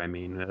either. I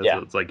mean, Yeah.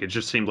 it's like it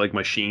just seemed like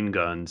machine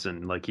guns,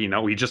 and like he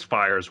just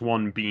fires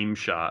one beam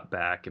shot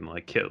back and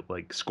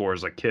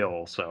scores a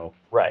kill. So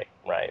Right.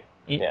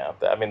 It, Yeah.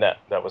 I mean, that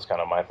was kind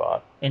of my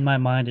thought. in my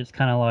mind, it's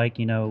kind of like,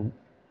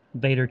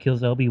 Vader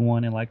kills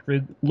Obi-Wan, and like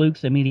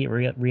Luke's immediate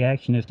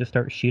reaction is to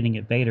start shooting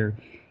at Vader,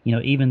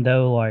 even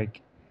though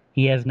like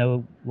he has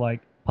no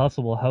like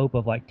possible hope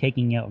of like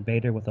taking out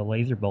Vader with a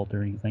laser bolt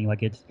or anything.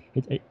 Like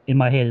in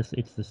my head,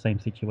 it's the same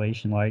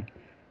situation. Like,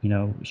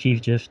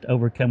 she's just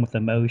overcome with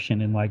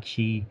emotion, and like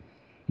she's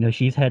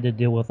had to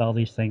deal with all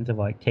these things of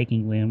like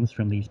taking limbs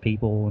from these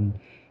people, and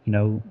you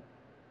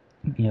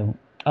know,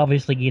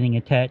 obviously getting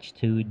attached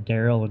to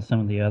Daryl and some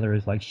of the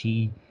others. Like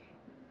she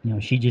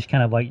just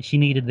kind of like she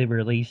needed the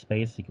release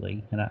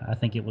basically, and I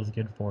think it was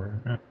good for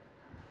her.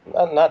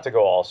 Not to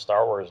go all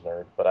Star Wars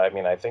nerd, but I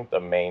mean, I think the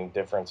main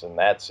difference in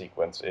that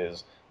sequence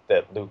is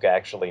that Luke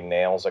actually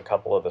nails a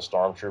couple of the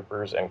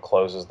stormtroopers and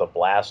closes the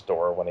blast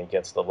door when he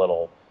gets the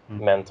little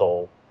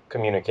mental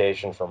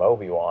communication from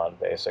Obi-Wan,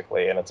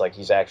 basically. And it's like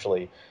he's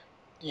actually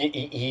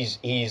he's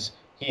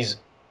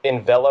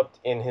enveloped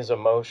in his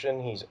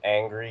emotion. He's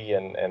angry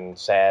and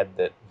sad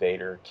that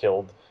Vader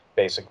killed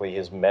basically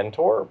his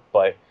mentor,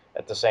 but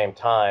at the same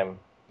time,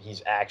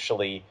 he's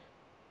actually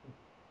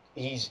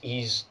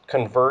he's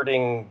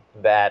converting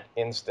that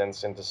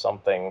instance into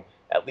something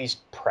at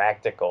least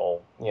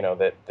practical,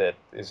 that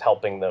is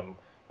helping them,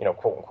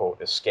 quote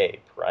unquote,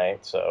 escape,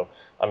 right? So,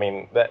 I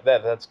mean,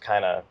 that's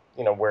kind of,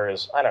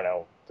 whereas I don't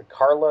know, the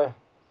Carla,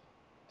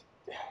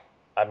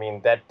 I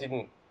mean, that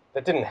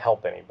didn't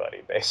help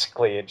anybody.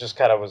 Basically, it just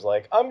kind of was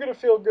like, I'm gonna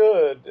feel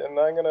good, and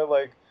I'm gonna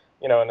like,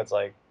 and it's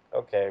like,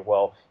 okay,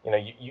 well,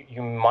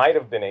 you might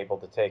have been able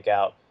to take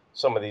out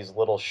some of these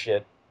little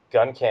shit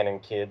gun cannon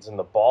kids in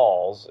the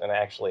balls and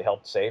actually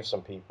help save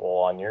some people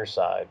on your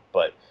side,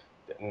 but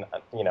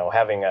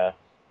having a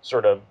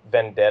sort of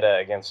vendetta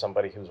against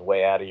somebody who's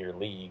way out of your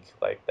league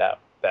like that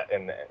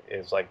and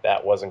is like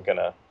that wasn't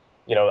gonna,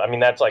 I mean,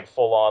 that's like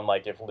full on,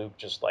 like if Luke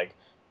just like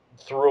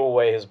threw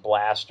away his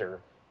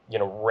blaster,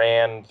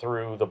 ran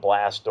through the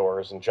blast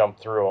doors and jumped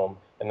through them,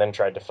 and then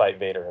tried to fight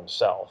Vader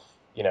himself,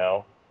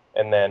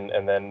 and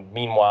then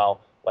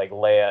meanwhile, like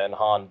Leia and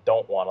Han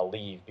don't want to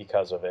leave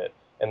because of it,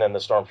 and then the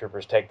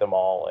stormtroopers take them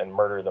all and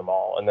murder them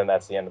all, and then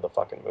that's the end of the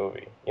fucking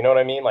movie. You know what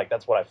I mean? Like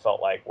that's what I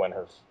felt like when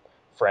her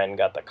friend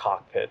got the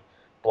cockpit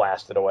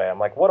blasted away. I'm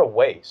like, what a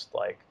waste!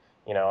 Like,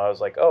 I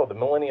was like, oh, the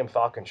Millennium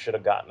Falcon should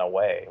have gotten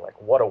away.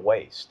 Like, what a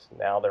waste!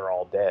 Now they're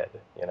all dead.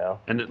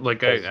 And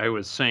like I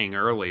was saying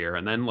earlier,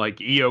 and then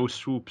like EO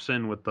swoops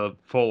in with the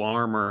full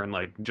armor and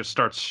like just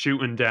starts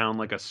shooting down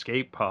like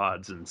escape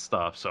pods and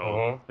stuff.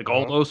 So like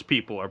all those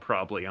people are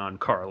probably on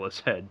Carla's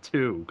head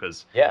too,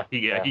 because Yeah,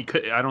 he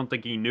could. I don't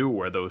think he knew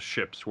where those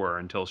ships were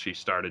until she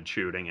started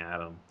shooting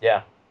at him.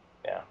 yeah,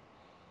 yeah.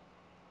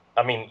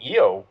 I mean,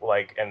 EO,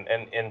 like,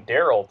 and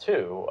Daryl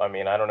too. I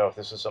mean, I don't know if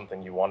this is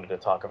something you wanted to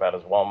talk about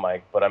as well,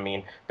 Mike, but I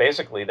mean,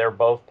 basically, they're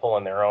both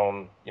pulling their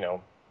own,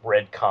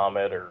 Red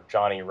Comet or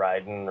Johnny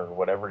Ryden or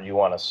whatever you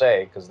want to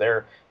say, because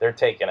they're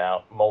taking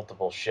out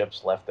multiple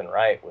ships left and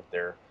right with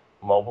their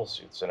mobile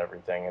suits and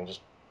everything, and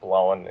just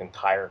blowing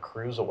entire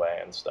crews away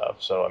and stuff.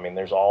 So, I mean,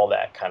 there's all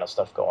that kind of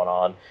stuff going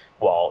on,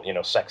 while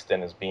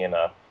Sexton is being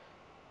a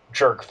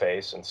jerk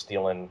face and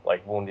stealing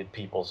like wounded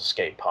people's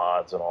escape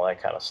pods and all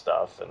that kind of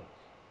stuff. And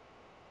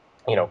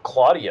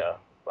Claudia,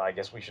 I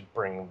guess we should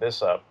bring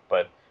this up,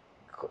 but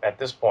at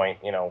this point,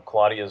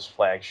 Claudia's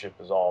flagship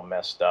is all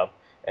messed up,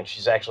 and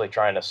she's actually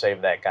trying to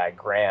save that guy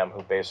Graham,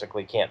 who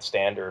basically can't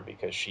stand her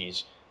because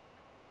she's,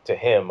 to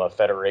him, a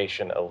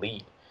Federation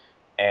elite,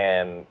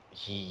 and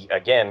he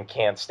again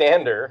can't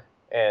stand her,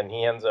 and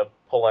he ends up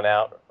pulling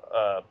out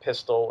a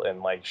pistol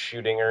and like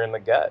shooting her in the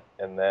gut,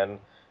 and then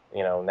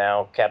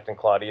now Captain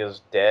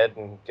Claudia's dead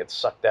and gets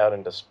sucked out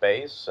into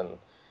space. And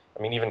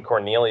I mean, even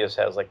Cornelius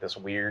has like this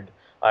weird,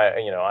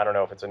 I don't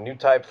know if it's a new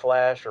type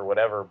flash or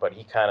whatever, but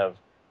he kind of,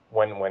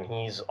 when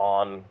he's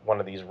on one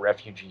of these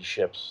refugee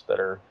ships that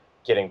are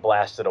getting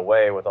blasted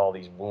away with all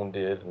these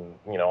wounded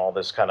and all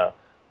this kind of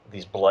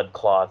these blood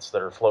clots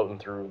that are floating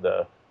through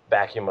the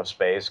vacuum of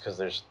space because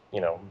there's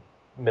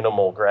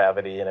minimal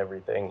gravity and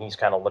everything, he's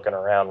kind of looking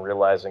around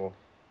realizing,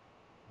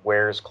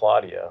 where's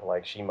Claudia?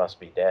 Like, she must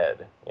be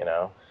dead.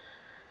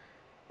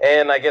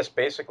 And I guess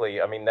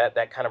basically, I mean,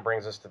 that kind of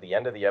brings us to the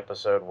end of the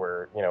episode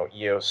where,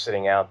 EO's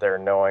sitting out there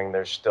knowing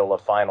there's still a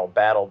final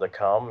battle to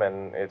come,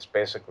 and it's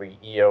basically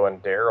EO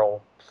and Daryl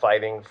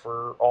fighting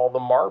for all the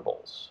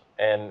marbles.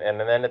 And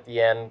then at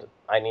the end,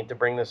 I need to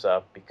bring this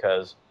up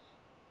because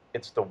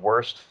it's the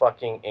worst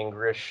fucking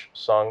English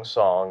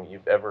song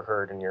you've ever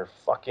heard in your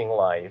fucking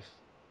life.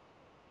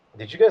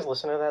 Did you guys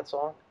listen to that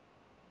song?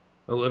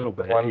 A little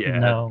bit, yeah.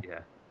 No. Yeah.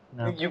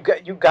 No. You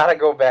gotta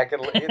go back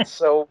and it's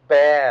so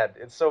bad.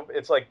 It's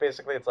like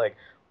basically it's like,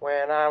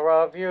 when I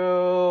love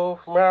you,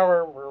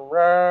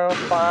 finally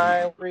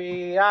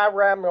I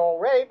ram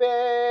your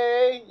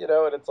baby,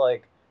 and it's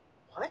like,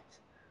 what?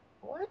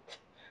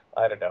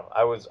 I don't know.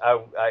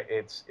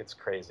 It's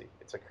crazy.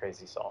 It's a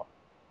crazy song.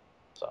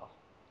 So,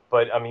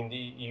 but I mean, do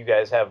you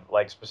guys have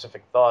like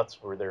specific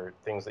thoughts? Were there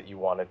things that you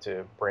wanted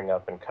to bring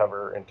up and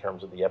cover in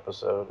terms of the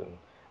episode? And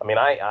I mean,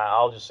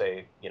 I'll just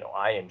say,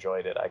 I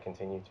enjoyed it. I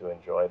continue to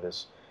enjoy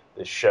this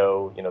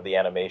show. The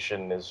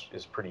animation is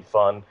pretty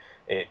fun.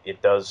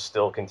 It does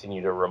still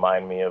continue to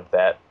remind me of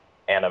that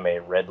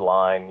anime red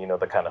line,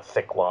 the kind of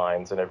thick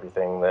lines and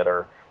everything that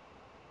are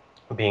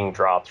being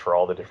dropped for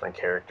all the different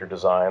character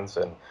designs.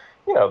 And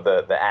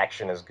the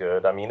action is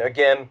good. I mean,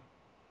 again,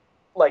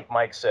 like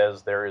Mike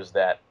says, there is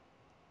that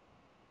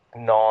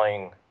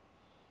gnawing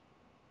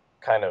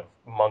kind of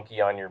monkey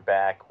on your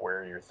back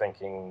where you're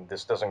thinking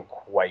this doesn't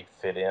quite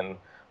fit in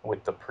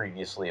with the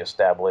previously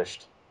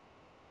established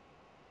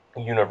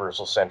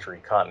universal century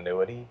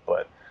continuity.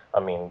 But I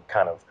mean,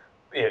 kind of,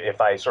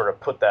 if I sort of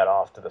put that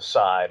off to the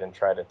side and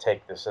try to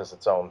take this as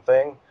its own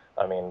thing,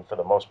 I mean, for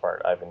the most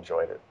part, I've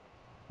enjoyed it.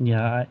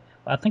 Yeah,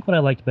 I think what I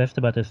liked best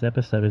about this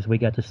episode is we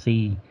got to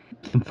see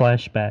some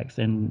flashbacks,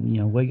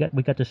 and we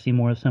got to see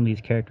more of some of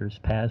these characters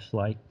past.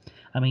 Like,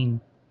 I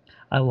mean,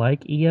 I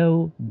like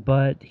EO,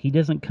 but he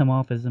doesn't come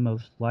off as the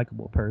most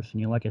likable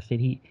person. Like I said,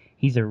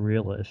 he's a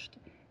realist,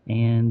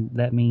 and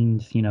that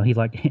means he's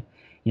like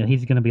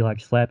he's gonna be like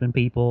slapping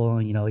people,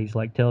 and he's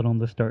like telling them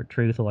the stark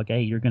truth, of like,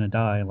 hey, you're gonna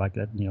die, like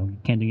that, you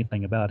can't do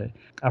anything about it.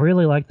 I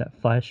really like that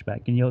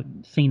flashback,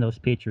 and seeing those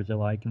pictures of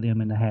like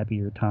them in a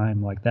happier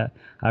time like that.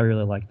 I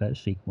really like that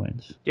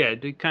sequence. Yeah,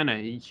 it kind of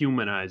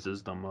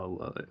humanizes them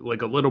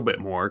like a little bit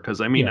more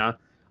because I mean, Yeah.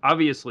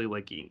 obviously,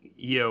 like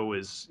EO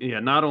is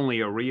not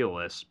only a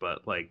realist,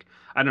 but like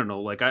I don't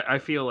know, like I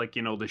feel like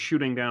the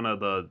shooting down of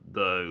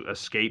the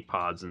escape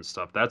pods and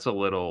stuff. That's a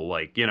little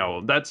like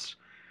that's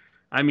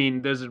I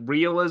mean, there's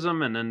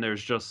realism, and then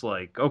there's just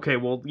like, okay,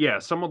 well, yeah,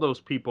 some of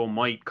those people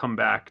might come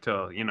back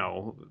to,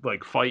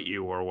 like fight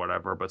you or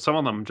whatever, but some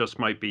of them just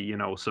might be,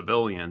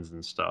 civilians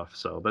and stuff.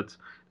 So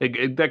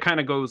that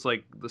kind of goes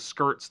like the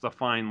skirts the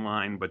fine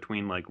line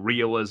between like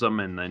realism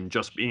and then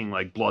just being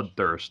like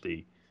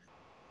bloodthirsty.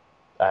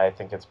 I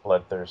think it's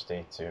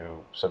bloodthirsty to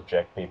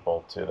subject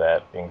people to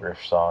that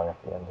English song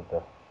at the end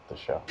of the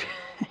show.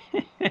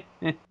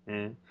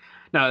 Eh.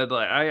 No,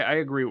 like, I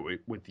agree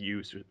with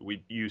you. With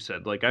you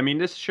said, like, I mean,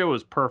 this show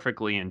is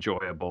perfectly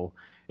enjoyable.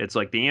 It's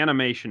like the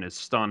animation is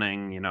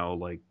stunning.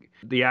 Like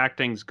the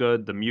acting's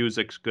good, the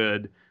music's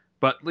good,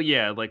 but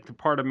yeah, like the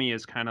part of me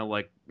is kind of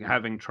like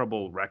having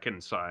trouble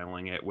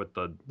reconciling it with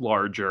the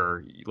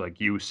larger like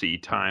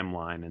UC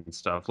timeline and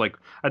stuff. Like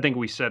I think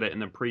we said it in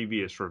the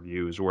previous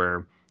reviews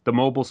where the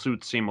mobile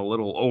suits seem a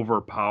little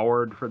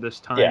overpowered for this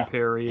time Yeah, yeah.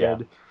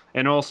 period.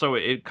 And also,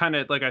 it kind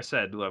of, like I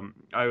said,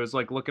 I was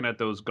like looking at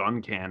those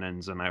gun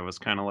cannons, and I was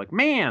kind of like,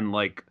 man,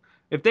 like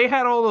if they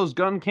had all those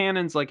gun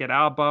cannons like at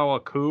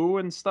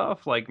Abawaku and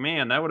stuff, like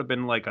man, that would have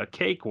been like a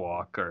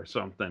cakewalk or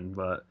something.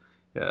 But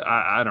yeah,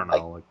 I don't I,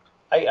 know.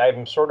 Like,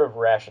 I'm sort of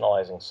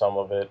rationalizing some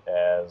of it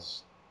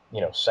as,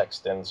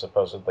 Sexton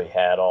supposedly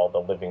had all the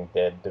Living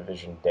Dead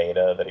division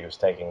data that he was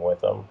taking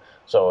with him.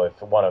 So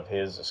if one of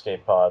his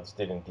escape pods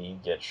did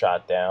indeed get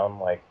shot down,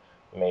 like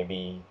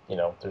maybe,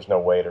 there's no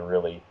way to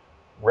really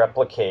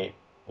replicate,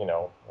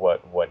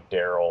 what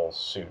Daryl's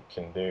suit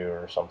can do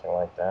or something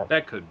like that.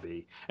 that could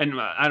be. And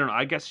I don't know.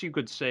 I guess you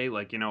could say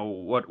like,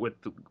 what with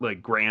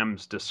like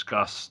Graham's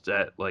disgust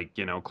at like,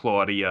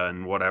 Claudia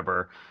and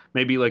whatever.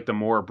 Maybe like the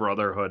Moore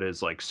Brotherhood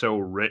is like so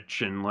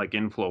rich and like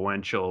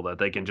influential that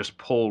they can just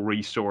pull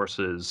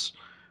resources.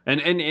 And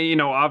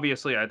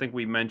obviously I think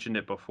we mentioned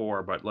it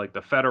before, but like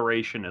the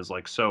Federation is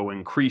like so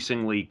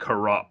increasingly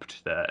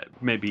corrupt that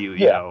maybe,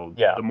 Yeah,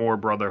 yeah. the Moore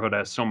Brotherhood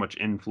has so much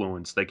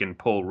influence they can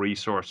pull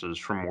resources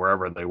from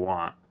wherever they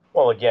want.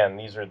 Well, again,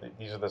 these are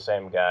the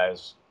same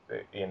guys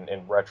in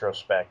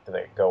retrospect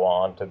that go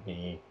on to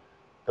be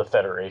the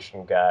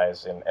Federation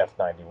guys in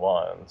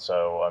F91.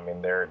 So I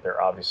mean, they're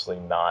obviously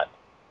not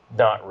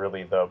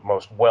really the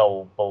most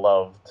well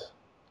beloved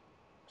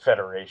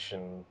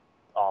Federation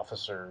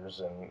officers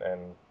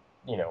and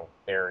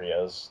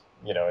areas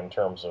in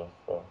terms of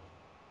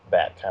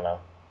that kind of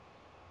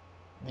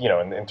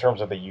in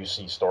terms of the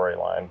UC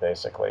storyline,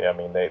 basically. I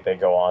mean, they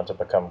go on to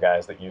become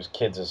guys that use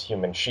kids as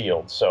human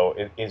shields. So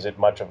is it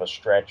much of a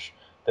stretch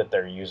that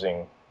they're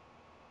using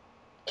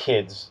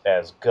kids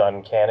as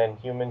gun cannon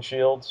human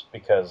shields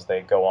because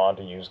they go on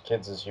to use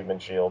kids as human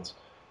shields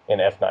in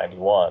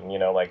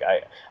F91? Like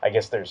I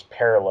guess there's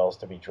parallels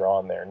to be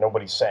drawn there.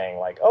 Nobody's saying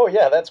like, oh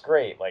yeah, that's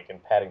great, like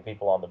and patting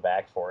people on the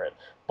back for it.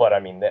 But I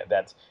mean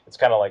that's it's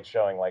kind of like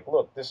showing like,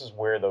 look, this is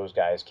where those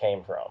guys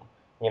came from.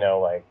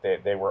 Like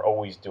they were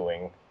always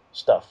doing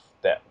stuff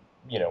that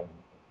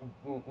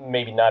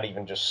maybe not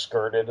even just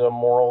skirted a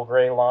moral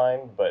gray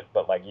line, but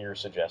like you're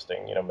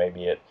suggesting,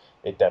 maybe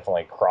it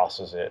definitely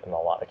crosses it in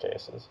a lot of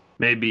cases.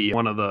 Maybe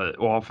one of the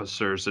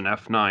officers in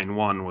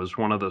F91 was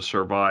one of the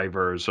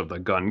survivors of the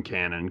gun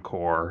cannon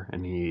corps,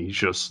 and he's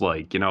just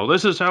like,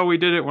 this is how we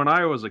did it when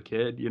I was a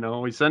kid.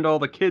 We send all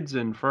the kids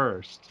in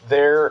first.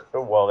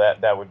 Well,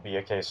 that would be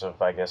a case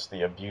of, I guess,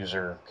 the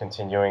abuser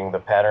continuing the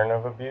pattern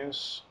of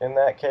abuse in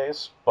that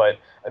case. But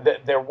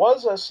there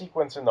was a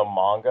sequence in the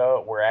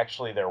manga where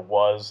actually there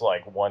was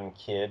like one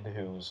kid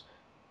whose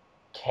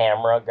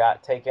camera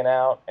got taken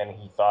out and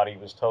he thought he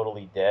was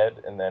totally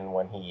dead, and then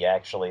when he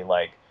actually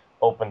like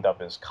opened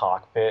up his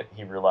cockpit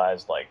he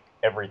realized like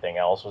everything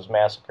else was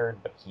massacred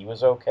but he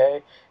was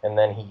okay, and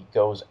then he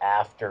goes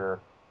after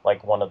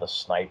like one of the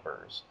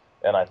snipers,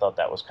 and I thought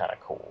that was kind of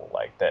cool,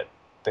 like that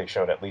they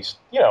showed at least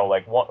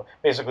like one,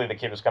 basically the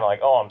kid was kind of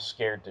like, oh, I'm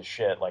scared to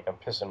shit, like I'm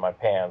pissing my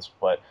pants,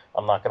 but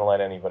I'm not going to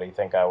let anybody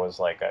think I was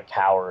like a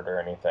coward or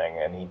anything,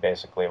 and he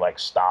basically like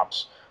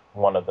stops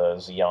one of the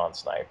Xeon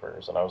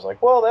snipers. And I was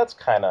like, well, that's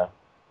kind of,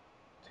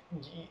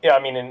 yeah, I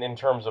mean, in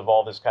terms of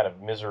all this kind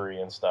of misery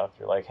and stuff,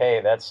 you're like,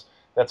 hey, that's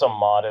a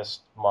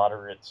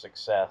moderate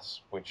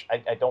success, which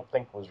I don't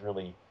think was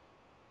really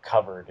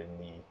covered in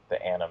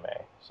the anime.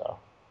 So,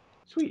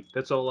 Sweet.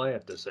 That's all I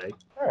have to say.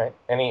 all right,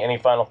 any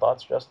final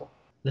thoughts, Justin?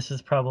 This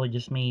is probably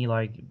just me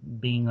like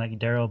being like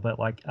Daryl, but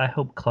like I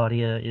hope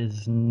Claudia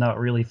is not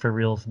really for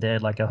reals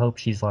dead. Like I hope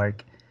she's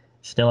like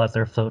still out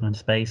there floating in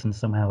space and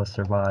somehow has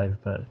survived.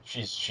 But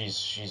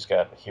She's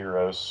got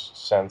Hero's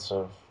sense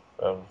of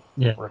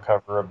yeah,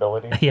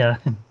 recoverability. yeah,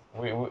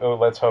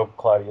 Let's hope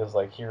Claudia's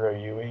like Hero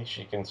Yui.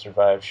 She can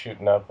survive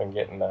shooting up and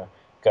getting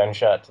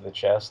gunshot to the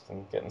chest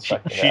and getting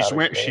sucked into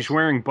outer space. She's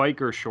wearing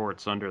biker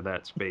shorts under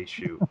that space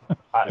suit.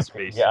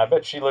 Yeah, I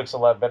bet she looks a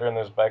lot better in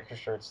those biker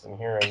shirts than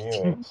Hero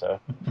Ewing, so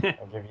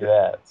I'll give you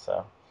that.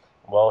 So,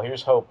 well,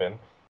 here's hoping.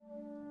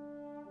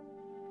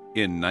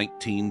 In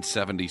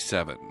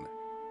 1977,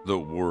 the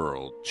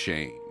world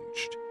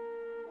changed.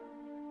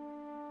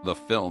 The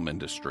film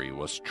industry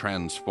was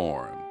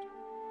transformed.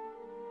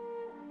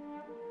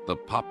 The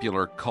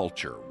popular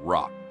culture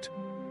rocked.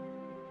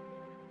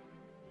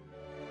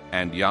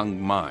 And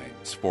young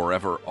minds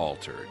forever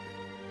altered.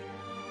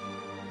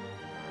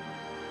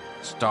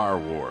 Star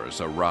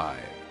Wars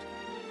arrived.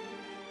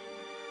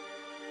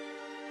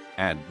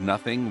 And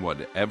nothing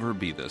would ever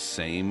be the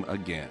same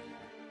again.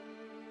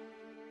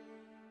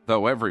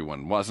 Though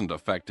everyone wasn't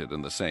affected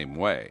in the same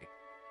way,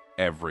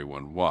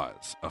 everyone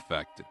was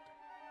affected.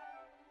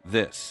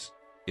 This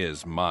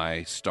is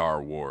my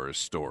Star Wars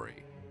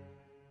story.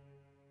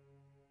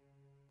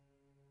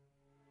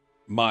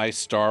 My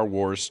Star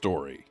Wars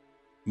Story,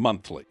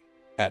 monthly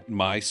at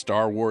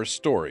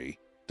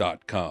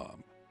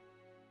mystarwarsstory.com.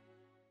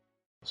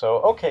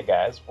 So, okay,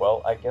 guys,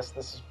 well, I guess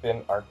this has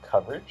been our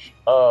coverage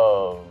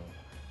of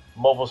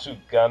Mobile Suit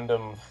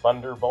Gundam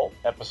Thunderbolt,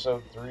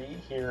 Episode 3,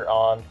 here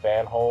on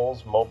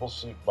Fanholes Mobile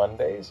Suit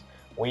Mondays.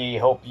 We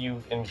hope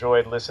you've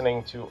enjoyed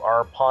listening to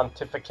our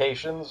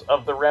pontifications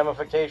of the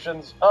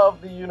ramifications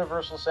of the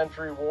Universal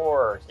Century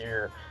War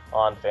here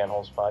on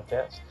Fanholes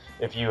Podcast.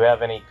 If you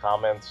have any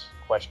comments,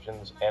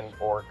 questions, and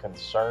or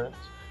concerns,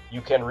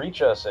 you can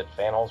reach us at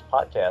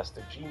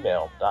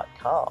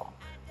fanholespodcast@gmail.com.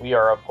 We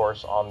are, of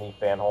course, on the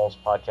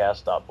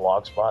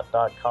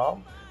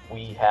fanholespodcast.blogspot.com.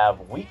 We have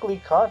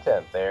weekly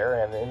content there,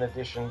 and in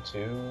addition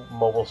to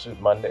Mobile Suit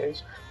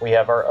Mondays, we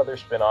have our other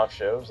spin-off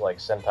shows like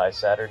Sentai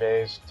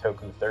Saturdays,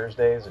 Toku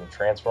Thursdays, and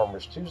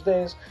Transformers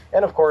Tuesdays,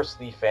 and of course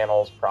the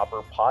Fanholes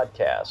proper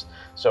podcast.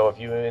 So if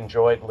you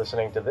enjoyed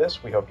listening to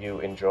this, we hope you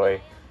enjoy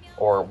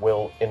or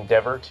will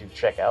endeavor to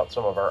check out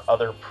some of our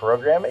other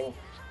programming.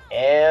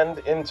 And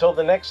until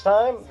the next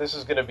time, this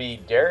is going to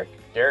be Derek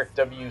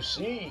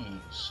WC,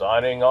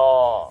 signing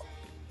off.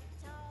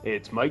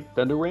 It's Mike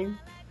Thunderwing.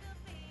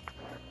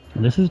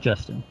 This is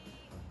Justin.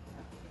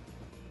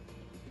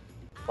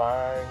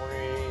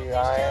 Finally,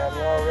 I am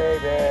your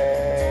baby.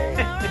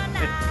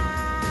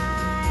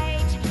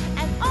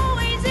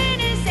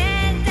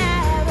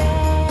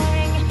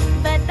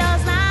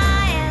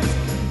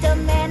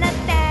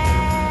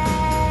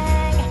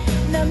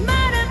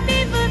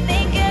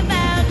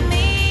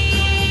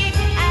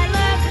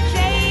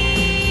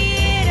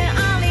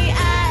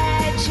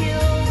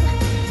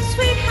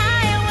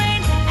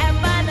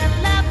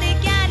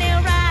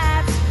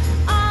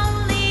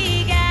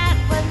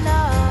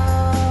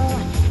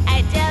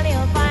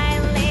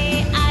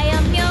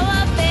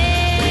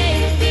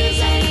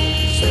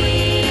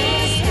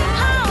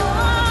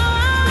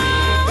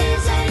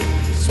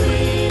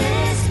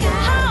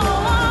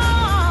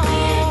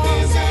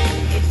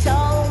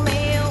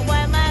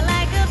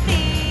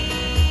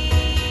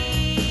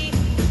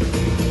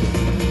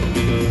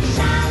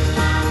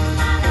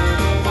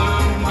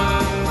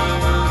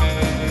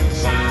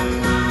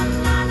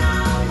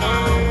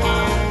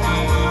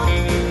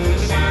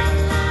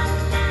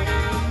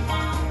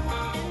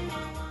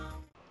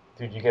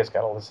 Dude, you guys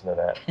gotta listen to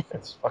that.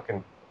 It's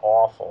fucking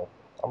awful.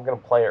 I'm gonna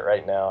play it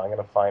right now. I'm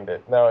gonna find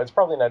it. No, it's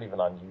probably not even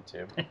on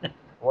YouTube. I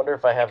wonder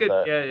if I have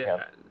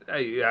the...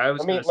 I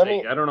was gonna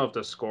say, I don't know if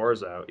the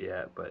score's out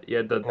yet, but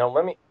yeah. No,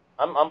 let me...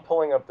 I'm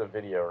pulling up the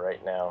video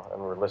right now, and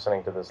we're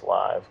listening to this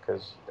live,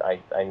 because I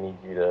need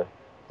you to...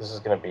 This is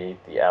gonna be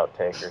the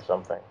outtake or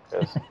something.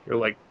 Cause you're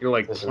like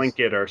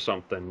Plinkett or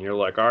something. You're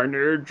like, I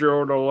need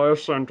you to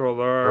listen to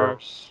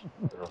this.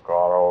 You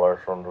gotta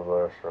listen to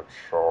this. It's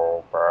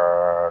so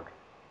bad.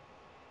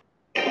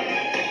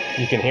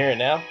 You can hear it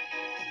now?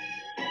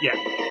 Yeah.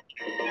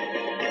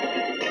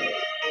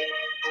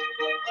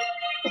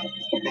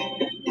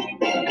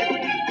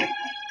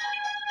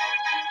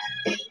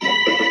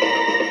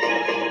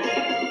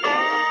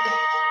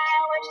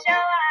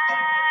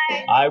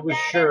 I was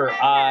sure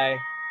I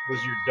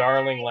was your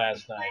darling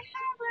last night.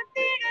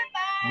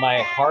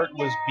 My heart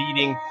was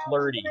beating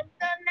flirty.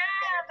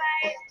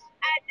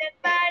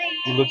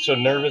 You looked so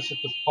nervous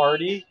at the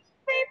party.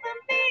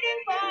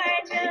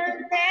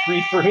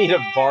 Free for me to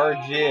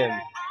barge in.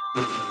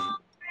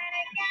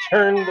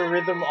 Turn the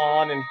rhythm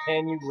on and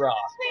can you rock?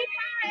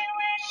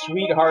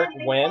 Sweetheart,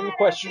 when?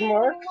 Question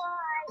mark?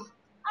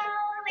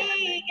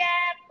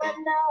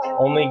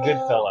 Only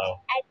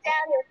Goodfellow.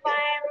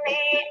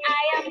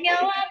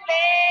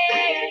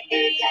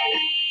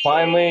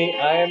 Finally,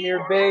 I am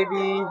your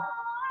baby.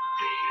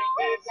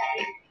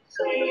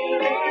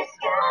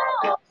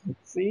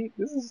 See,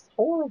 this is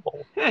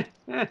horrible.